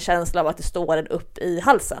har varit en känsla av att det står en upp i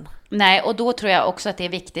halsen. Nej, och då tror jag också att det är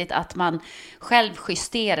viktigt att man själv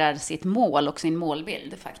justerar sitt mål och sin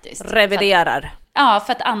målbild faktiskt. Reviderar.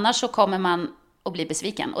 För att annars så kommer man att bli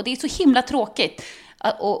besviken. Och det är så himla tråkigt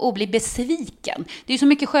och bli besviken. Det är så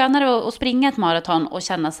mycket skönare att springa ett maraton och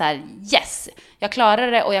känna så här: yes, jag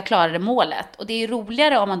klarade det och jag klarade målet. Och det är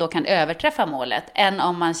roligare om man då kan överträffa målet än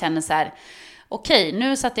om man känner så här: okej,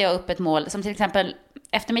 nu satte jag upp ett mål. Som till exempel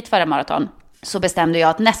efter mitt förra maraton så bestämde jag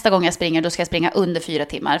att nästa gång jag springer, då ska jag springa under 4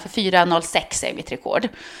 timmar. För 4:06 är mitt rekord.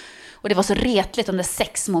 Och det var så retligt de där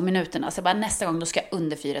 6 små minuterna. Så jag bara, nästa gång då ska jag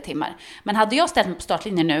under 4 timmar. Men hade jag ställt mig på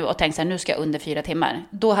startlinjen nu och tänkt så här, nu ska jag under 4 timmar.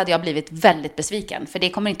 Då hade jag blivit väldigt besviken. För det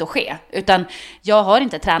kommer inte att ske. Utan jag har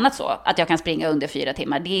inte tränat så att jag kan springa under 4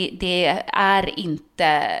 timmar. Det är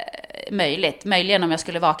inte möjligt. Möjligen om jag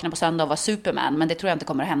skulle vakna på söndag och vara Superman. Men det tror jag inte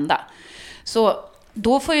kommer att hända. Så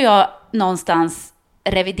då får jag någonstans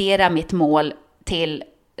revidera mitt mål till,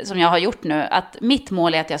 som jag har gjort nu, att mitt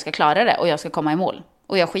mål är att jag ska klara det och jag ska komma i mål.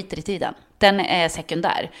 Och jag skiter i tiden. Den är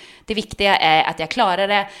sekundär. Det viktiga är att jag klarar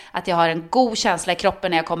det, att jag har en god känsla i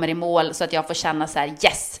kroppen när jag kommer i mål så att jag får känna så här: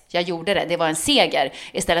 yes, jag gjorde det, det var en seger.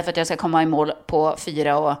 Istället för att jag ska komma i mål på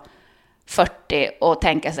 4:40 och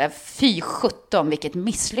tänka så här: fy 17, vilket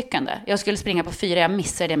misslyckande. Jag skulle springa på 4, jag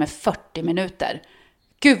missar det med 40 minuter.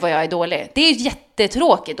 Gud vad jag är dålig. Det är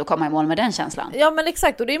jättetråkigt att komma i mål med den känslan. Ja men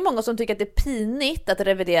exakt, och det är många som tycker att det är pinigt att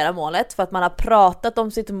revidera målet för att man har pratat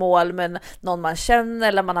om sitt mål med någon man känner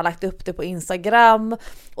eller man har lagt upp det på Instagram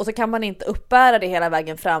och så kan man inte uppbära det hela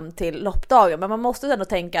vägen fram till loppdagen. Men man måste ändå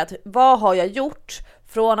tänka att vad har jag gjort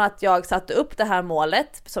från att jag satte upp det här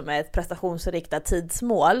målet som är ett prestationsriktat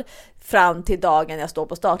tidsmål fram till dagen jag står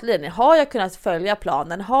på startlinjen. Har jag kunnat följa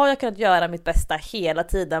planen? Har jag kunnat göra mitt bästa hela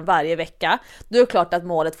tiden varje vecka? Då är det klart att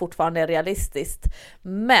målet fortfarande är realistiskt.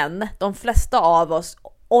 Men de flesta av oss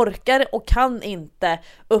orkar och kan inte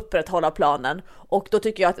upprätthålla planen. Och då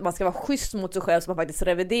tycker jag att man ska vara schysst mot sig själv så man faktiskt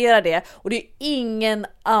reviderar det. Och det är ingen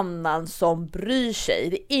annan som bryr sig.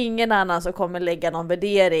 Det är ingen annan som kommer lägga någon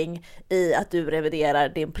värdering i att du reviderar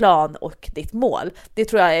din plan och ditt mål. Det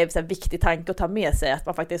tror jag är en viktig tanke att ta med sig. Att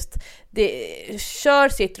man faktiskt kör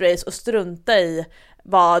sitt race och strunta i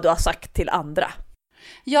vad du har sagt till andra.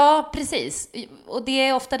 Ja, precis. Och det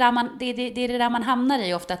är ofta där det är det där man hamnar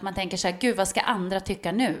i ofta, att man tänker så här: gud, vad ska andra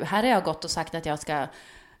tycka nu? Här har jag gått och sagt att jag ska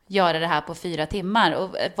göra det här på 4 timmar.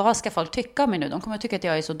 Och vad ska folk tycka om mig nu? De kommer att tycka att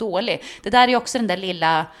jag är så dålig. Det där är också den där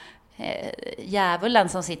lilla djävulen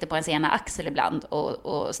som sitter på ens ena axel ibland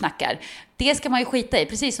och snackar. Det ska man ju skita i,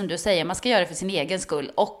 precis som du säger. Man ska göra det för sin egen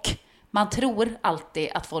skull. Och man tror alltid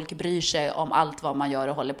att folk bryr sig om allt vad man gör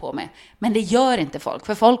och håller på med. Men det gör inte folk,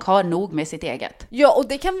 för folk har nog med sitt eget. Ja, och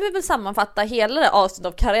det kan vi väl sammanfatta hela det avsnitt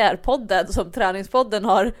av Karriärpodden som Träningspodden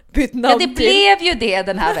har bytt namn till. Ja, det blev ju det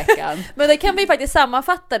den här veckan. Men det kan vi faktiskt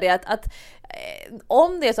sammanfatta det att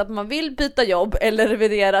om det är så att man vill byta jobb eller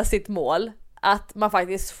revidera sitt mål, att man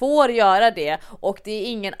faktiskt får göra det och det är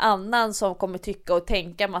ingen annan som kommer tycka och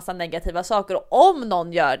tänka massa negativa saker. Och om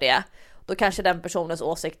någon gör det, då kanske den personens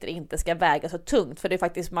åsikter inte ska väga så tungt, för det är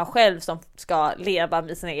faktiskt man själv som ska leva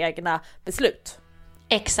med sina egna beslut.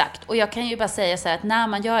 Exakt, och jag kan ju bara säga så här att när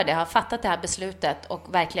man gör det, har fattat det här beslutet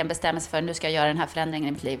och verkligen bestämmer sig för att nu ska jag göra den här förändringen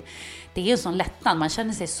i mitt liv, det är ju en sån lättnad, man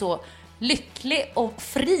känner sig så lycklig och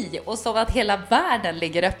fri och så att hela världen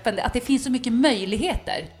ligger öppen, att det finns så mycket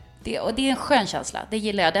möjligheter. Och det är en skön känsla, det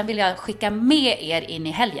gillar jag, den vill jag skicka med er in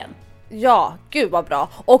i helgen. Ja, gud vad bra.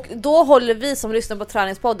 Och då håller vi som lyssnar på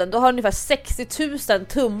Träningspodden, då har ungefär 60 000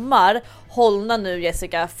 tummar hållna nu,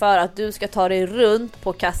 Jessica, för att du ska ta dig runt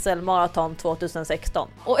på Kassel Marathon 2016.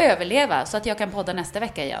 Och överleva så att jag kan podda nästa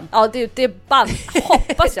vecka igen. Ja, det är bara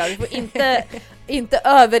hoppas jag. Du får inte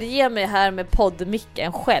överge mig här med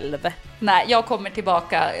poddmicken själv. Nej, jag kommer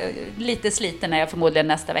tillbaka lite sliten när jag förmodligen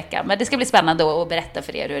nästa vecka. Men det ska bli spännande att berätta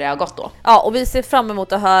för er hur det har gått då. Ja, och vi ser fram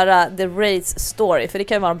emot att höra The Race Story. För det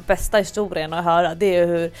kan ju vara den bästa historien att höra. Det är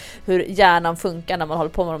ju hur hjärnan funkar när man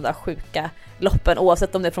håller på med de där sjuka loppen.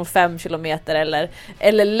 Oavsett om det är från 5 kilometer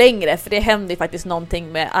eller längre. För det händer ju faktiskt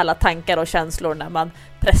någonting med alla tankar och känslor när man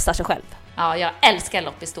pressar sig själv. Ja, jag älskar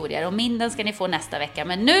lopphistorier och minnen ska ni få nästa vecka.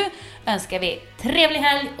 Men nu önskar vi trevlig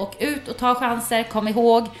helg och ut och ta chanser. Kom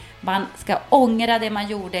ihåg, man ska ångra det man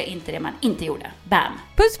gjorde, inte det man inte gjorde. Bam!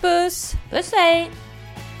 Puss puss! Puss, hej!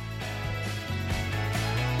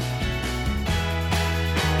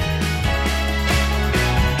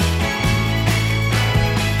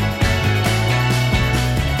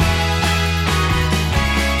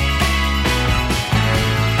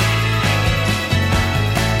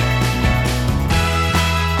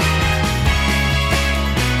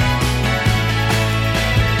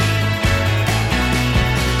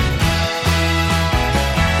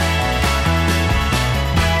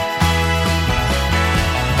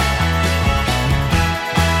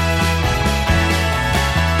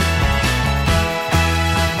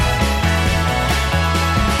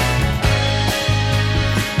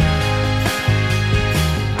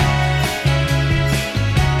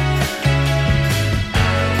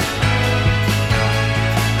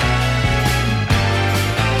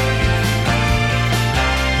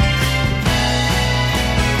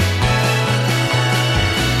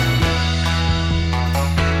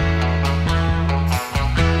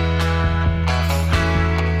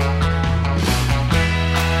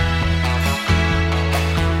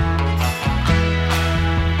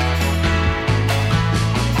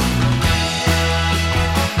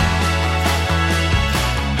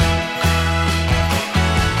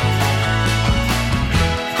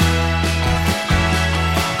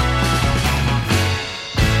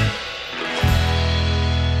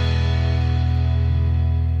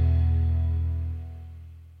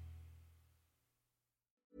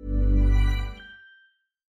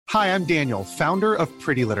 Hi, I'm Daniel, founder of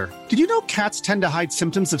Pretty Litter. Did you know cats tend to hide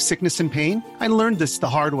symptoms of sickness and pain? I learned this the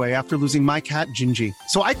hard way after losing my cat, Gingy.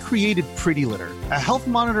 So I created Pretty Litter, a health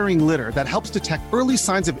monitoring litter that helps detect early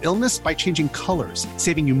signs of illness by changing colors,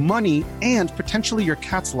 saving you money and potentially your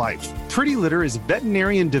cat's life. Pretty Litter is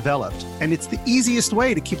veterinarian developed, and it's the easiest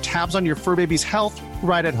way to keep tabs on your fur baby's health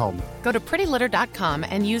right at home. Go to prettylitter.com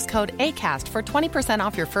and use code ACAST for 20%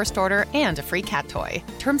 off your first order and a free cat toy.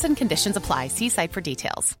 Terms and conditions apply. See site for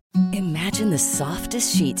details. Imagine the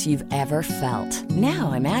softest sheets you've ever felt.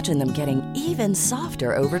 Now imagine them getting even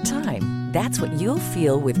softer over time. That's what you'll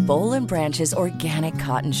feel with Boll & Branch's organic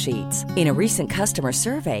cotton sheets. In a recent customer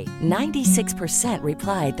survey, 96%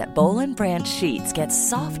 replied that Boll & Branch sheets get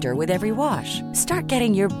softer with every wash. Start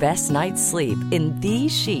getting your best night's sleep in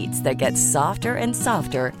these sheets that get softer and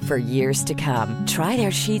softer for years to come. Try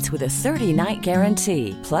their sheets with a 30-night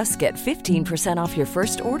guarantee. Plus, get 15% off your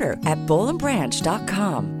first order at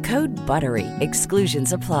bollandbranch.com. Code BUTTERY.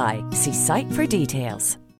 Exclusions apply. See site for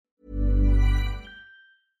details.